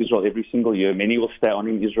come to Israel every single year. Many will stay on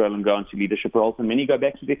in Israel and go on to leadership roles, and many go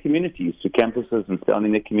back to their communities, to campuses and stay on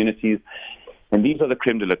in their communities. And these are the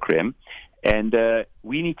creme de la creme. And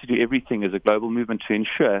we need to do everything as a global movement to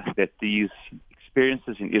ensure that these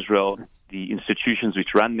experiences in Israel, the institutions which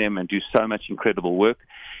run them and do so much incredible work,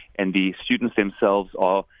 and the students themselves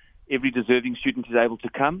are, every deserving student is able to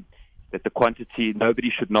come, that the quantity, nobody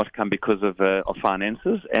should not come because of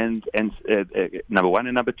finances, and number one,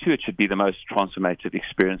 and number two, it should be the most transformative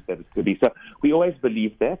experience that it could be. So we always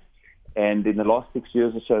believe that, and in the last 6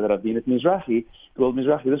 years or so that I've been at Mizrahi,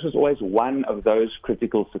 this was always one of those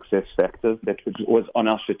critical success factors that was on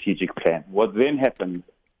our strategic plan. What then happened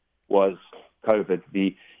was COVID.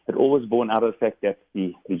 It all was born out of the fact that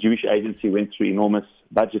the Jewish Agency went through enormous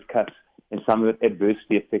budget cuts, and some of it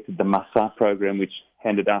adversely affected the Masa program, which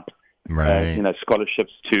handed out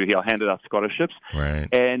scholarships handed out scholarships. Right.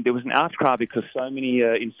 And there was an outcry because so many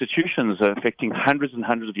institutions affecting hundreds and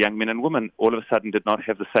hundreds of young men and women all of a sudden did not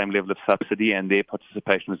have the same level of subsidy, and their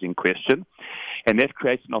participation was in question. And that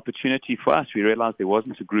created an opportunity for us. We realized there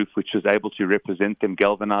wasn't a group which was able to represent them,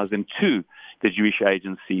 galvanize them to the Jewish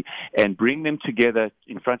Agency, and bring them together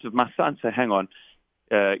in front of Masa and say, hang on,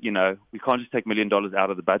 we can't just take $1 million out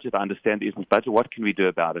of the budget. I understand there isn't budget. What can we do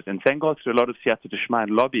about it? And thank God, through a lot of siyata d'shmaya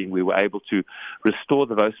and lobbying, we were able to restore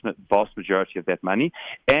the vast majority of that money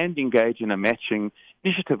and engage in a matching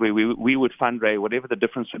initiative where we would fundraise, whatever the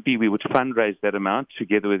difference would be, we would fundraise that amount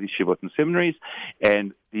together with yeshivot and seminaries,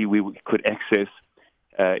 and we could access,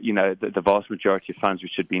 the vast majority of funds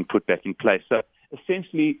which had been put back in place. So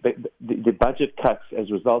essentially, the budget cuts as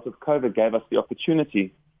a result of COVID gave us the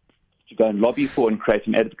opportunity to go and lobby for and create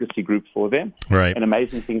an advocacy group for them. Right. And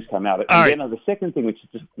amazing things come out. All and then the second thing, which is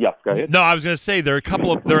just, go ahead. No, I was going to say there are a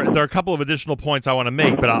couple of additional points I want to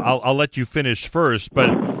make, but I'll let you finish first.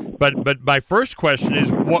 But my first question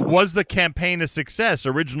is, what was the campaign a success?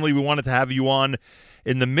 Originally, we wanted to have you on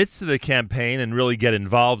in the midst of the campaign and really get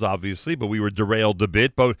involved, obviously, but we were derailed a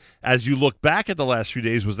bit. But as you look back at the last few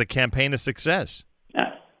days, was the campaign a success?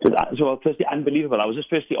 So firstly, unbelievable. I was just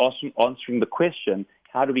firstly answering the question,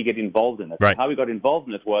 how do we get involved in it? Right. How we got involved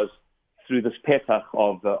in it was through this petach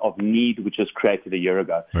of need, which was created a year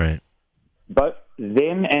ago. Right. But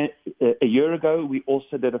then a year ago, we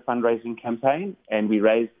also did a fundraising campaign, and we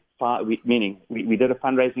raised, we did a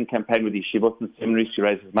fundraising campaign with the yeshivot and seminaries to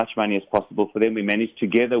raise as much money as possible for them. We managed,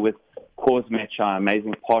 together with Cause Match, our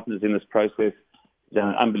amazing partners in this process, done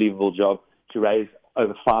an unbelievable job to raise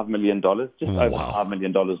over $5 million, over $5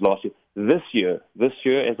 million last year. This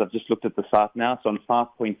year, as I've just looked at the site now, it's on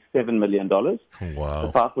 $5.7 million. Wow.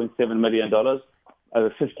 So $5.7 million,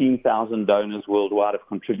 over 15,000 donors worldwide have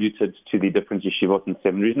contributed to the different yeshivot and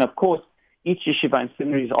seminaries. And of course, each yeshiva and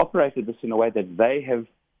seminary has operated this in a way that they have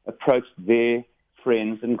approached their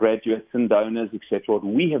friends and graduates and donors, etc. What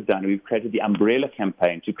we have done, we've created the umbrella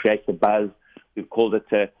campaign to create the buzz. We've called it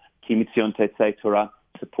Ki Mitzion Tetzei Torah,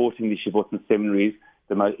 supporting the yeshivot and seminaries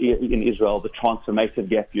in Israel, the transformative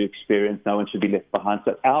gap year experience. No one should be left behind.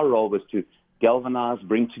 So our role was to galvanize,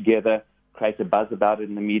 bring together, create a buzz about it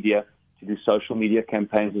in the media, to do social media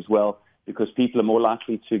campaigns as well, because people are more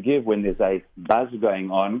likely to give when there's a buzz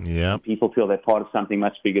going on. Yeah. People feel they're part of something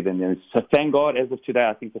much bigger than them. So thank God, as of today,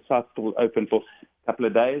 I think the site's still open for a couple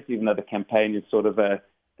of days, even though the campaign is sort of the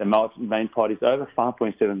main part is over.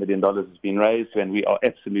 $5.7 million has been raised, and we are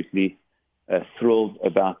absolutely thrilled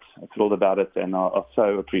about it, and are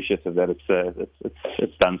so appreciative that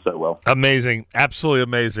it's done so well. Amazing, absolutely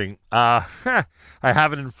amazing. I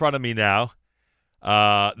have it in front of me now.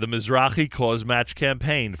 The Mizrahi Cause Match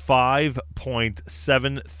campaign,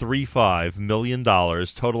 $5.735 million,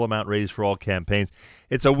 total amount raised for all campaigns.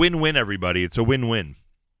 It's a win-win, everybody. It's a win-win.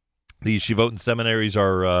 The yeshivot and seminaries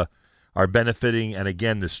are benefiting, and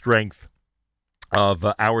again, the strength of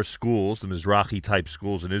our schools, the Mizrahi-type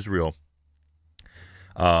schools in Israel,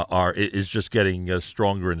 is just getting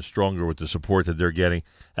stronger and stronger with the support that they're getting.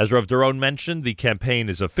 As Rav Doron mentioned, the campaign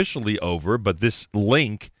is officially over, but this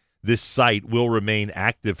site will remain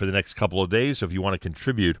active for the next couple of days. So if you want to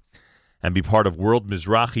contribute and be part of World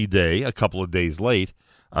Mizrahi Day, a couple of days late,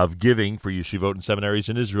 of giving for yeshivot and seminaries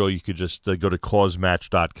in Israel, you could just go to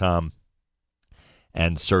causematch.com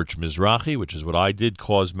and search Mizrahi, which is what I did,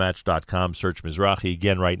 causematch.com, search Mizrahi.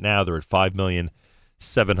 Again, right now, they're at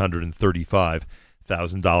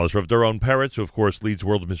 $5,735,000. Rav Doron Peretz, who, of course, leads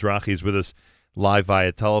World Mizrahi, is with us live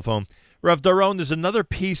via telephone. Rav Doron, there's another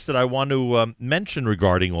piece that I want to mention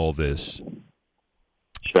regarding all this.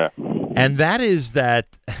 Sure. And that is that,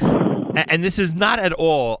 and this is not at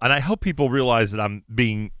all, and I hope people realize that I'm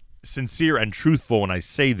being sincere and truthful when I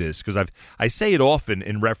say this, because I say it often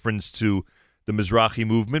in reference to the Mizrahi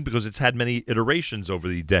movement, because it's had many iterations over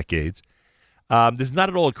the decades. This is not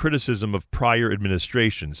at all a criticism of prior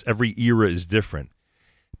administrations. Every era is different.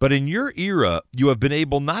 But in your era, you have been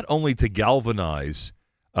able not only to galvanize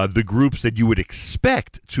the groups that you would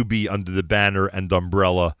expect to be under the banner and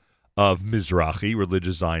umbrella of Mizrahi,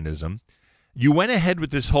 religious Zionism, you went ahead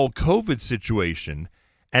with this whole COVID situation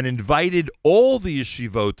and invited all the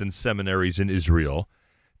yeshivot and seminaries in Israel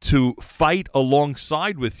to fight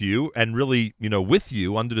alongside with you and really, with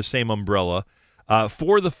you under the same umbrella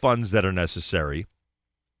for the funds that are necessary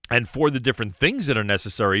and for the different things that are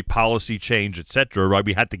necessary, policy change, etc. Right?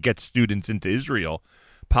 We had to get students into Israel,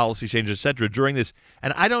 policy change, etc. during this.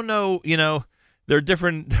 And I don't know, there are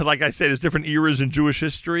different, like I said, there's different eras in Jewish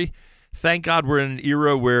history. Thank God we're in an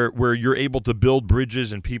era where you're able to build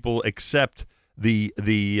bridges and people accept the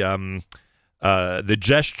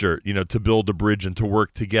gesture, to build a bridge and to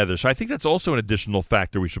work together. So I think that's also an additional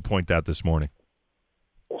factor we should point out this morning.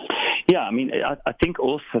 Yeah, I mean, I think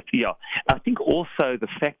also the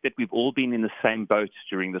fact that we've all been in the same boat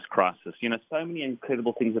during this crisis. So many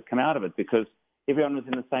incredible things have come out of it because everyone was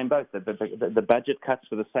in the same boat. The budget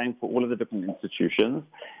cuts were the same for all of the different institutions,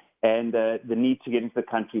 and the need to get into the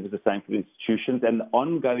country was the same for the institutions, and the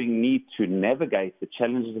ongoing need to navigate the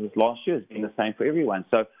challenges of this last year has been the same for everyone.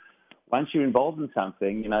 So once you're involved in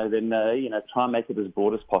something, then try and make it as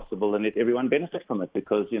broad as possible and let everyone benefit from it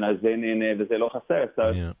because, so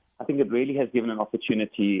yeah. I think it really has given an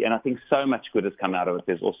opportunity, and I think so much good has come out of it.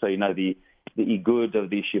 There's also, the Igud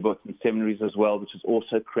of the yeshivot and seminaries as well, which is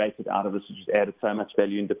also created out of this, which has added so much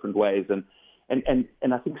value in different ways. And I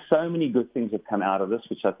think so many good things have come out of this,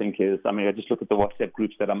 which I think is, I just look at the WhatsApp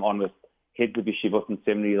groups that I'm on with heads of yeshivot and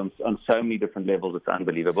seminaries on so many different levels. It's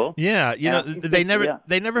unbelievable. Yeah, they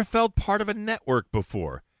never felt part of a network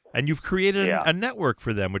before. And you've created a network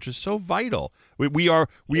for them, which is so vital. We are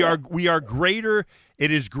greater.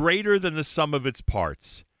 It is greater than the sum of its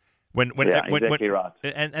parts. Exactly right.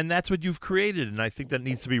 And that's what you've created, and I think that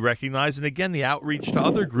needs to be recognized. And again, the outreach to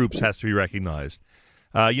other groups has to be recognized.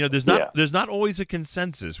 There's not always a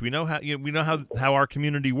consensus. We know how our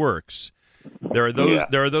community works. There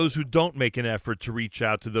are those who don't make an effort to reach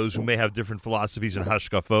out to those who may have different philosophies and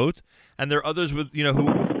hashkafot, and there are others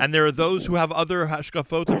there are those who have other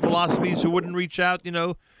hashkafot and philosophies who wouldn't reach out,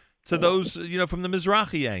 to those from the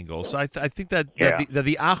Mizrahi angle. So I think that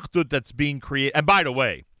the achdut that's being created. And by the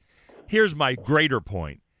way, here's my greater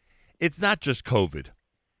point: it's not just COVID.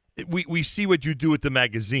 We see what you do with the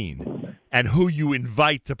magazine and who you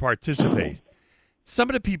invite to participate. Some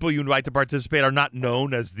of the people you invite to participate are not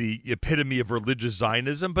known as the epitome of religious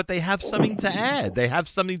Zionism, but they have something to add. They have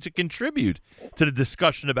something to contribute to the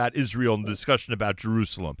discussion about Israel and the discussion about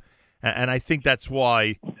Jerusalem. And I think that's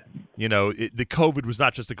why, the COVID was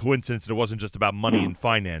not just a coincidence. And it wasn't just about money and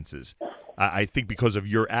finances. I think because of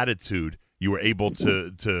your attitude, you were able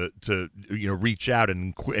to reach out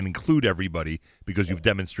and include everybody because you've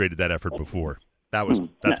demonstrated that effort before. That's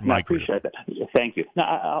my I appreciate that. Thank you. Now,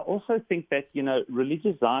 I also think that,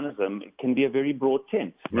 religious Zionism can be a very broad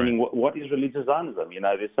tent, meaning what is religious Zionism?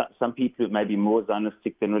 There's some people who may be more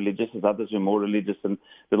Zionistic than religious, there's others who are more religious and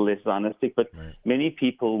a little less Zionistic, but many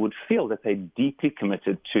people would feel that they're deeply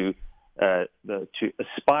committed to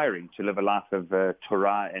aspiring to live a life of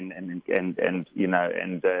Torah and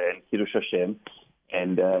Kiddush Hashem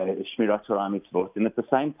and Shmirat Torah Mitzvot, and at the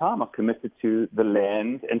same time are committed to the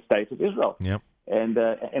land and state of Israel. Yep.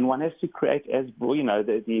 And one has to create I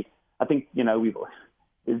think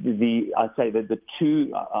I'd say that the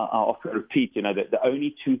two, I'll often repeat, the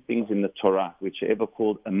only two things in the Torah which are ever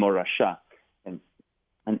called a morasha, an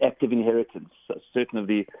active inheritance. So certain of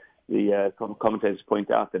the commentators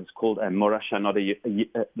point out that it's called a morasha, not a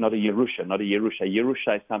yerusha, not a yerusha.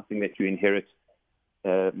 Yerusha is something that you inherit.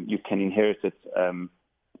 You can inherit it.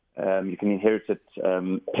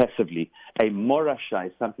 Passively. A morasha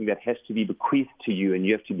is something that has to be bequeathed to you, and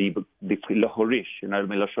you have to be lahorish.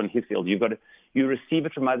 You receive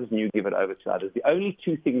it from others and you give it over to others. The only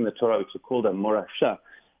two things in the Torah which are called a morasha,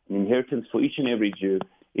 an inheritance for each and every Jew,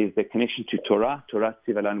 is the connection to Torah, Torah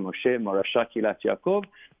Tzivalan Moshe, Morasha Kilat Yaakov,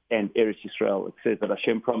 and Eretz Yisrael. It says that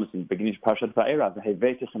Hashem promised in the beginning of Parashat Va'era,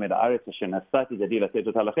 V'hevetechem et haaretz asher nasati yadi latet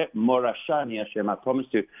ota lachem, Morasha ni Hashem. I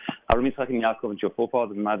promised to Avraham, Yitzchak, and Yaakov, and to your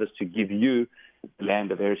forefathers and mothers, to give you the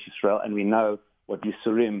land of Eretz Yisrael. And we know what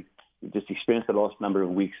Yisurim, we just experienced the last number of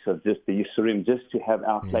weeks of just the Yisurim, just to have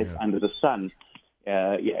our place under the sun.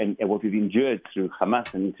 And what we've endured through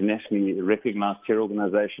Hamas, an internationally recognized terror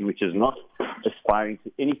organization, which is not aspiring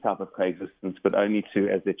to any type of coexistence, but only to,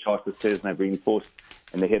 as their charter says, and they've reinforced,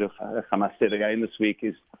 and the head of Hamas said again this week,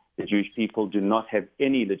 is the Jewish people do not have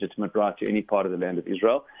any legitimate right to any part of the land of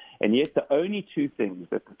Israel. And yet the only two things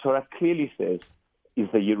that the Torah clearly says is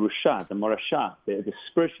the Yerusha, the Morasha, the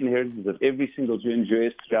spiritual inheritance of every single Jew and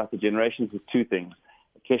Jewess throughout the generations, is two things: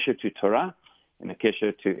 a kesher to Torah and a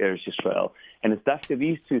kesher to Eretz Yisrael. And it's thus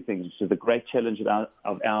these two things, which is the great challenge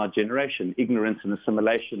of our generation: ignorance and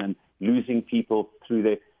assimilation, and losing people through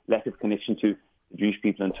their lack of connection to the Jewish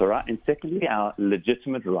people and Torah. And secondly, our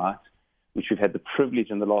legitimate right, which we've had the privilege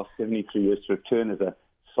in the last 73 years to return as a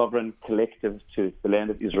sovereign collective to the land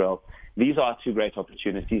of Israel. These are two great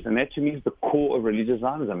opportunities, and that to me is the core of religious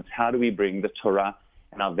Zionism. It's how do we bring the Torah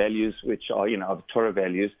and our values, which are, the Torah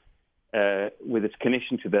values, with its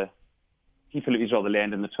connection to the people of Israel, the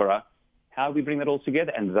land and the Torah, how do we bring that all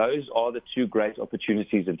together? And those are the two great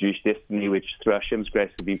opportunities of Jewish destiny, which through Hashem's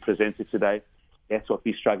grace have been presented today. That's what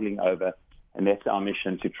we're struggling over, and that's our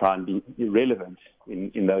mission, to try and be relevant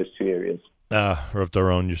in those two areas. Rav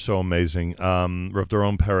Doron, you're so amazing. Rav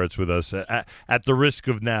Doron Peretz with us. At the risk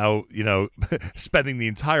of now, spending the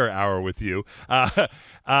entire hour with you, one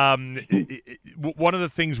of the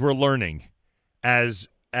things we're learning as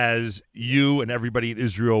you and everybody in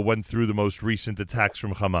Israel went through the most recent attacks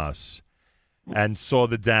from Hamas and saw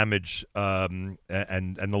the damage and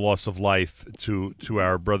the loss of life to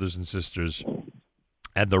our brothers and sisters,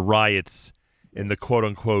 and the riots in the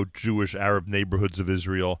quote-unquote Jewish Arab neighborhoods of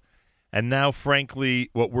Israel. And now, frankly,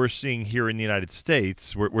 what we're seeing here in the United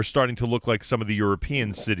States, we're starting to look like some of the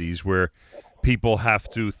European cities where people have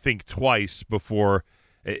to think twice before,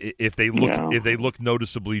 if they look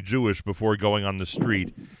noticeably Jewish, before going on the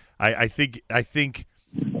street. I think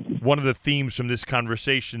one of the themes from this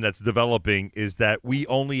conversation that's developing is that we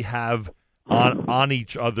only have on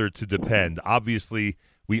each other to depend. Obviously,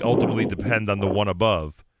 we ultimately depend on the one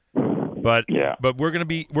above. But we're gonna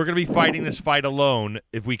be fighting this fight alone.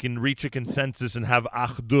 If we can reach a consensus and have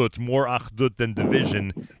achdut, more achdut than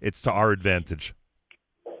division, it's to our advantage.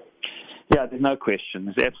 Yeah, there's no question.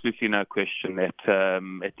 There's absolutely no question that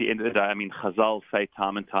at the end of the day, Chazal say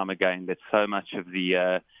time and time again that so much of the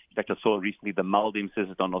in fact, I saw recently the Maldim says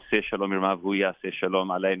it on Oseh Shalom Yirmav Hu Yaseh Shalom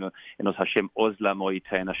Aleinu Enos Hashem Ozla Mo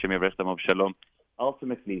Yitein Hashem Yavrech Damav Shalom.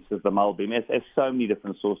 Ultimately, says the Malbim, as so many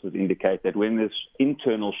different sources indicate, that when there's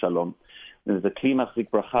internal shalom, there's a klimach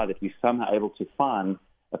zik bracha, that we're somehow able to find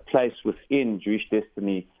a place within Jewish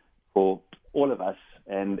destiny for all of us,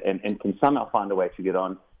 and can somehow find a way to get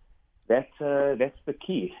on. That's the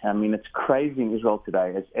key. It's crazy in Israel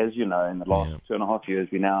today, as you know, in the last 2.5 years,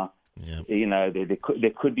 we now,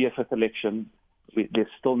 there could be a fifth election. There's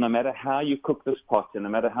still, no matter how you cook this pot, and no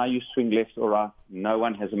matter how you swing left or right, no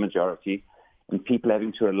one has a majority. And people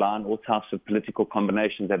having to rely on all types of political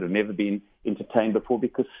combinations that have never been entertained before,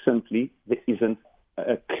 because simply there isn't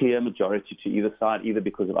a clear majority to either side, either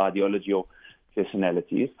because of ideology or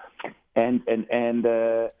personalities. And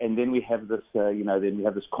then we have this,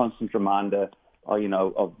 this constant reminder,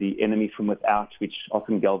 of the enemy from without, which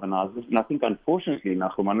often galvanizes. And I think, unfortunately,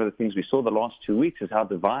 Nachum, one of the things we saw the last 2 weeks is how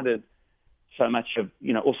divided so much of,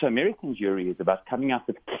 also American Jewry is about coming out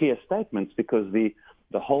with clear statements, because the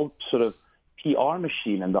whole sort of PR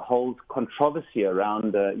machine and the whole controversy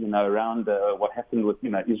around what happened with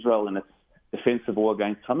Israel and its defensive war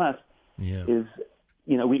against Hamas is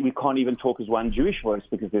we can't even talk as one Jewish voice,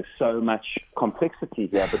 because there's so much complexity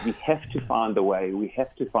here. But we have to find a way. We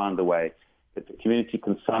have to find a way that the community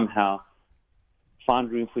can somehow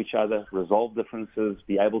find room for each other, resolve differences,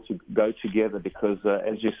 be able to go together. Because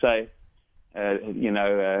as you say,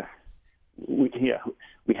 we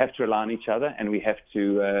have to rely on each other, and we have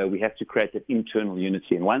to create that internal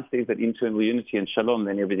unity. And once there's that internal unity and shalom,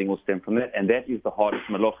 then everything will stem from that. And that is the hardest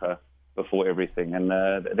malocha before everything. And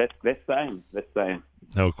that's the aim. That's the aim.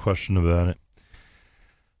 No question about it.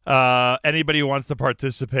 Anybody who wants to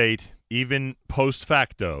participate, even post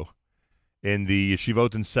facto, in the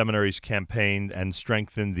Yeshivot and Seminaries campaign and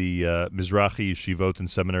strengthen the Mizrahi Yeshivot and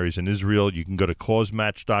Seminaries in Israel, you can go to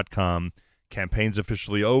causematch.com. Campaign's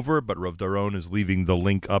officially over, but Rav Doron is leaving the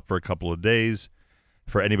link up for a couple of days.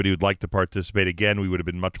 For anybody who'd like to participate, again, we would have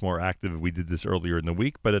been much more active if we did this earlier in the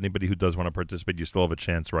week, but anybody who does want to participate, you still have a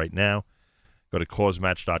chance right now. Go to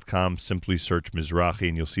causematch.com, simply search Mizrahi,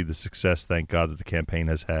 and you'll see the success, thank God, that the campaign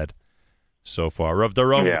has had so far. Rav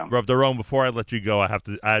Doron, before I let you go, I have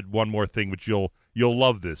to add one more thing, which you'll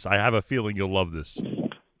love this. I have a feeling you'll love this.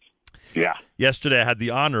 Yeah. Yesterday, I had the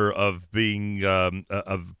honor of being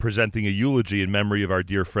of presenting a eulogy in memory of our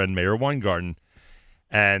dear friend Meir Weingarten,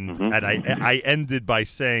 and I ended by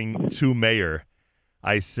saying to Meir,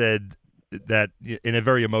 I said that in a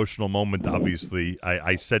very emotional moment. Obviously,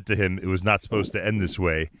 I said to him it was not supposed to end this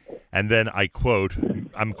way, and then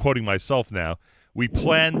I'm quoting myself now. We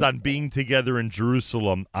planned on being together in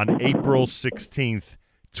Jerusalem on April 16th,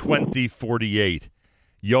 2048.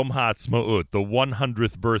 Yom HaAtzmaut, the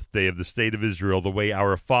 100th birthday of the State of Israel, the way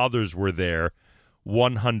our fathers were there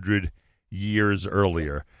 100 years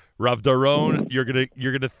earlier. Rav Doron,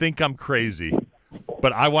 you're gonna think I'm crazy,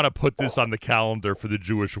 but I want to put this on the calendar for the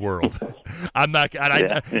Jewish world. I'm not.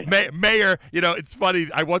 Meir, it's funny.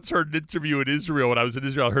 I once heard an interview in Israel. When I was in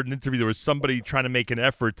Israel, I heard an interview. There was somebody trying to make an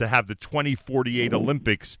effort to have the 2048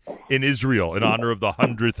 Olympics in Israel in honor of the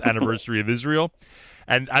 100th anniversary of Israel.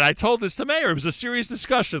 And I told this to Meir. It was a serious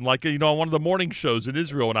discussion, like, on one of the morning shows in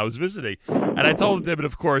Israel when I was visiting. And I told him, and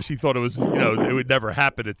of course, he thought it was, it would never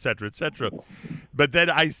happen, et cetera, et cetera. But then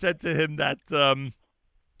I said to him that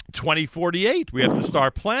 2048, we have to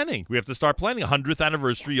start planning. We have to start planning 100th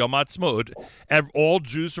anniversary, Yom HaAtzmaut. All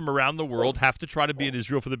Jews from around the world have to try to be in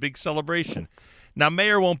Israel for the big celebration. Now,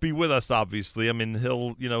 Meir won't be with us, obviously. I mean,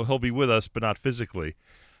 he'll be with us, but not physically.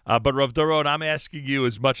 But Rav Doron, I'm asking you,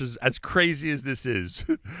 as much as crazy as this is,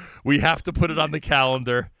 we have to put it on the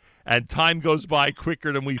calendar, and time goes by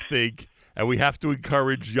quicker than we think, and we have to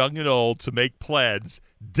encourage young and old to make plans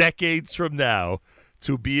decades from now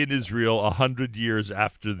to be in Israel 100 years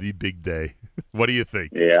after the big day. What do you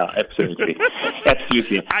think? Yeah, absolutely.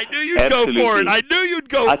 Absolutely. I knew you'd go for it. I knew you'd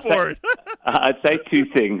go for it. I'd say two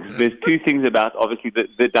things. There's two things about, obviously,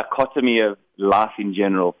 the dichotomy of life in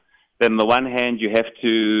general. Then on the one hand, you have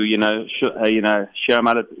to, you've got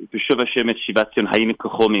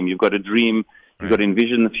to dream, you've got to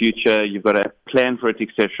envision the future, you've got to plan for it,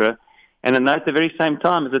 etc. And then at the very same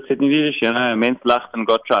time, as it said in Yiddish, mens lacht and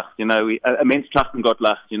Gott tracht. Mens tracht and Gott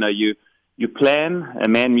lacht. You plan, a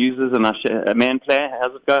man muses, and a man plan.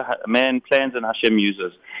 How's it go? A man plans and Hashem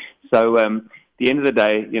muses. So at the end of the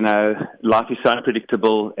day, life is so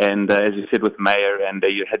unpredictable, and as you said with Meir, and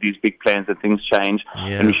you had these big plans and things change,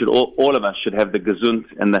 and we should all of us should have the gesund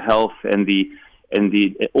and the health and the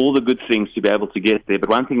all the good things to be able to get there. But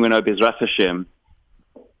one thing we know, Bezrat Hashem,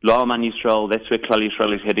 Lo Alman Yisrael, that's where Klal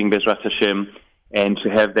Yisrael is heading, Bezrat Hashem, and to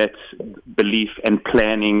have that belief and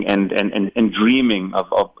planning and dreaming of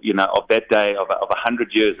that day of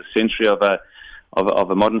 100 years, a century of a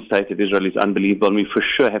modern state of Israel is unbelievable, and we for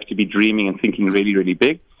sure have to be dreaming and thinking really, really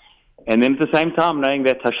big. And then at the same time, knowing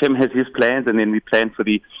that Hashem has His plans, and then we plan for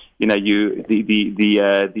the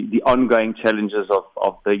ongoing challenges of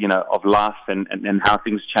life and how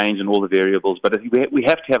things change and all the variables. But we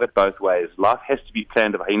have to have it both ways. Life has to be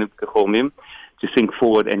planned of Hainu Kechomim, to think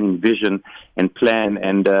forward and envision and plan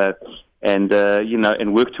and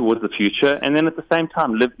work towards the future, and then at the same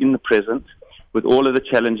time live in the present with all of the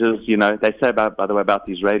challenges. They say by the way, about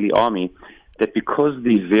the Israeli army, that because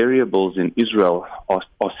the variables in Israel are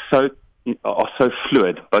so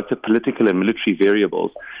fluid, both the political and military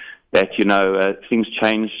variables, that things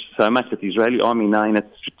change so much that the Israeli army now, in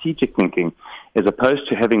its strategic thinking, as opposed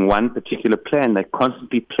to having one particular plan, they're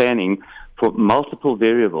constantly planning for multiple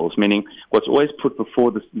variables, meaning what's always put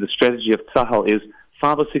before the strategy of Tzahal is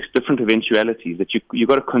 5 or 6 different eventualities, that you've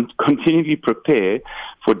got to continually prepare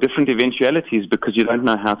for different eventualities, because you don't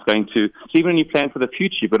know how it's going to. So even when you plan for the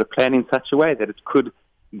future, you've got to plan in such a way that it could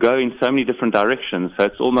go in so many different directions. So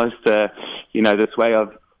it's almost, this way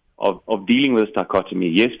of of dealing with this dichotomy.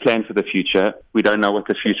 Yes, plan for the future. We don't know what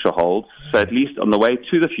the future holds. So at least on the way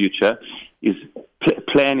to the future is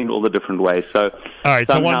plan in all the different ways. So all right.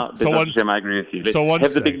 Somehow, I agree with you. Let's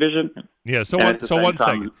have the big vision. Yeah. So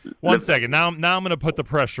one second. Now I'm going to put the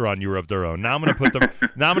pressure on you, Rav Doron. Now I'm going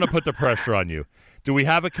to put the pressure on you. Do we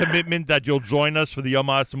have a commitment that you'll join us for the Yom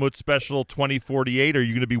Ha'atzmaut special 2048, or are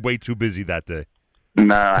you going to be way too busy that day?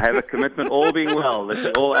 No, I have a commitment, all being well.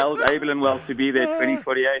 They're all able and well to be there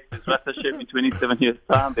 2048. Bezrat Hashem in 27 years'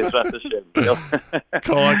 time. Bezrat Hashem.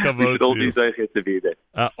 We should all be so here to be there.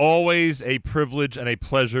 Always a privilege and a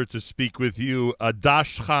pleasure to speak with you.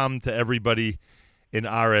 Dash Cham to everybody in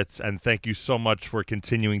Aretz, and thank you so much for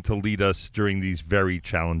continuing to lead us during these very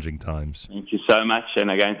challenging times. Thank you so much, and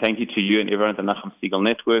again, thank you to you and everyone at the Nachum Segal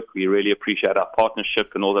Network. We really appreciate our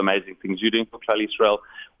partnership and all the amazing things you're doing for Klal Yisrael.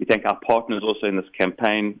 We thank our partners also in this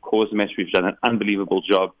campaign. Cause Mess, we've done an unbelievable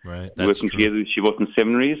job working together with Shivotan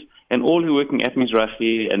seminaries, and all who are working at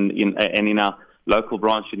Mizrahi and in our local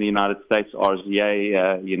branch in the United States,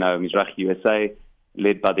 RZA, Mizrahi USA,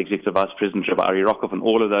 led by the Executive Vice President, Rabbi Ari Rokov, and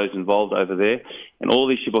all of those involved over there, and all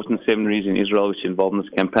these Shivotan seminaries in Israel which are involved in this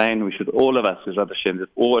campaign. We should, all of us, as Rabbi Hashem,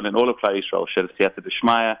 all of Klal Yisrael, should Siyata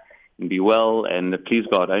D'Shmaya and be well, and please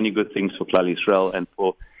God, only good things for Klal Yisrael and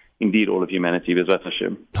for, indeed, all of humanity. B'ezrat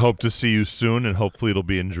Hashem. Hope to see you soon, and hopefully it'll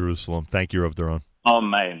be in Jerusalem. Thank you, Rav Doron.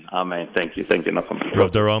 Amen. Amen. Thank you.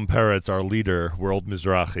 Rav Doron Peretz, our leader, World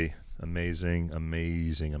Mizrahi. Amazing,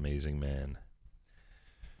 amazing, amazing man.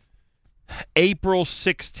 April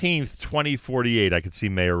 16th, 2048. I can see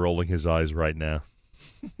Mayor rolling his eyes right now.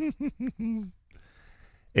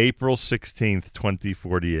 April 16th,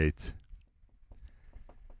 2048.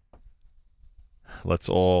 First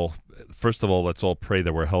of all, let's all pray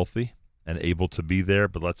that we're healthy and able to be there,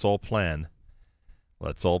 but let's all plan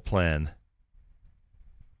to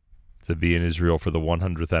be in Israel for the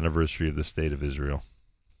 100th anniversary of the State of Israel.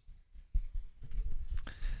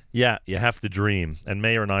 Yeah, you have to dream. And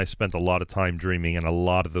Mayor and I spent a lot of time dreaming, and a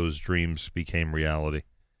lot of those dreams became reality.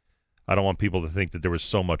 I don't want people to think that there was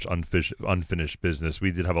so much unfinished business.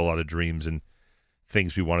 We did have a lot of dreams and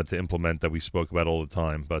things we wanted to implement that we spoke about all the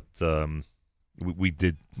time, but we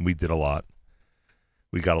did a lot.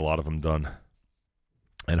 We got a lot of them done,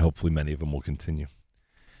 and hopefully many of them will continue.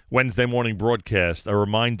 Wednesday morning broadcast, a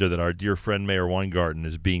reminder that our dear friend Mayor Weingarten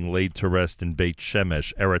is being laid to rest in Beit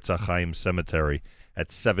Shemesh, Eretz Achayim Cemetery, at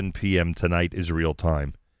 7 p.m. tonight, Israel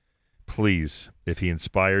time. Please, if he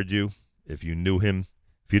inspired you, if you knew him,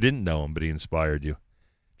 if you didn't know him but he inspired you,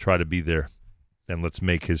 try to be there, and let's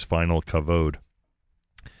make his final kavod,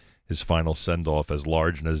 his final send-off, as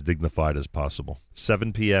large and as dignified as possible.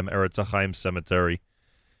 7 p.m., Eretz Achayim Cemetery,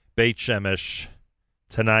 Beit Shemesh,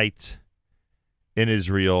 tonight in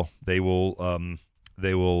Israel. They will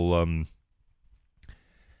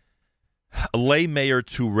lay Mayor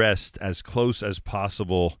to rest as close as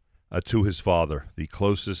possible to his father. The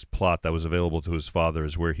closest plot that was available to his father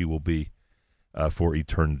is where he will be for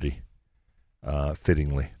eternity,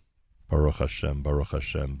 fittingly. Baruch Hashem, Baruch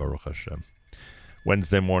Hashem, Baruch Hashem.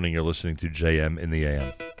 Wednesday morning, you're listening to JM in the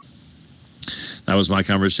AM. That was my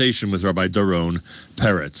conversation with Rabbi Doron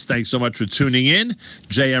Peretz. Thanks so much for tuning in.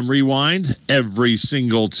 JM Rewind every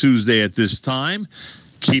single Tuesday at this time.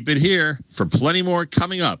 Keep it here for plenty more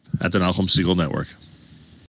coming up at the Nachum Segal Network.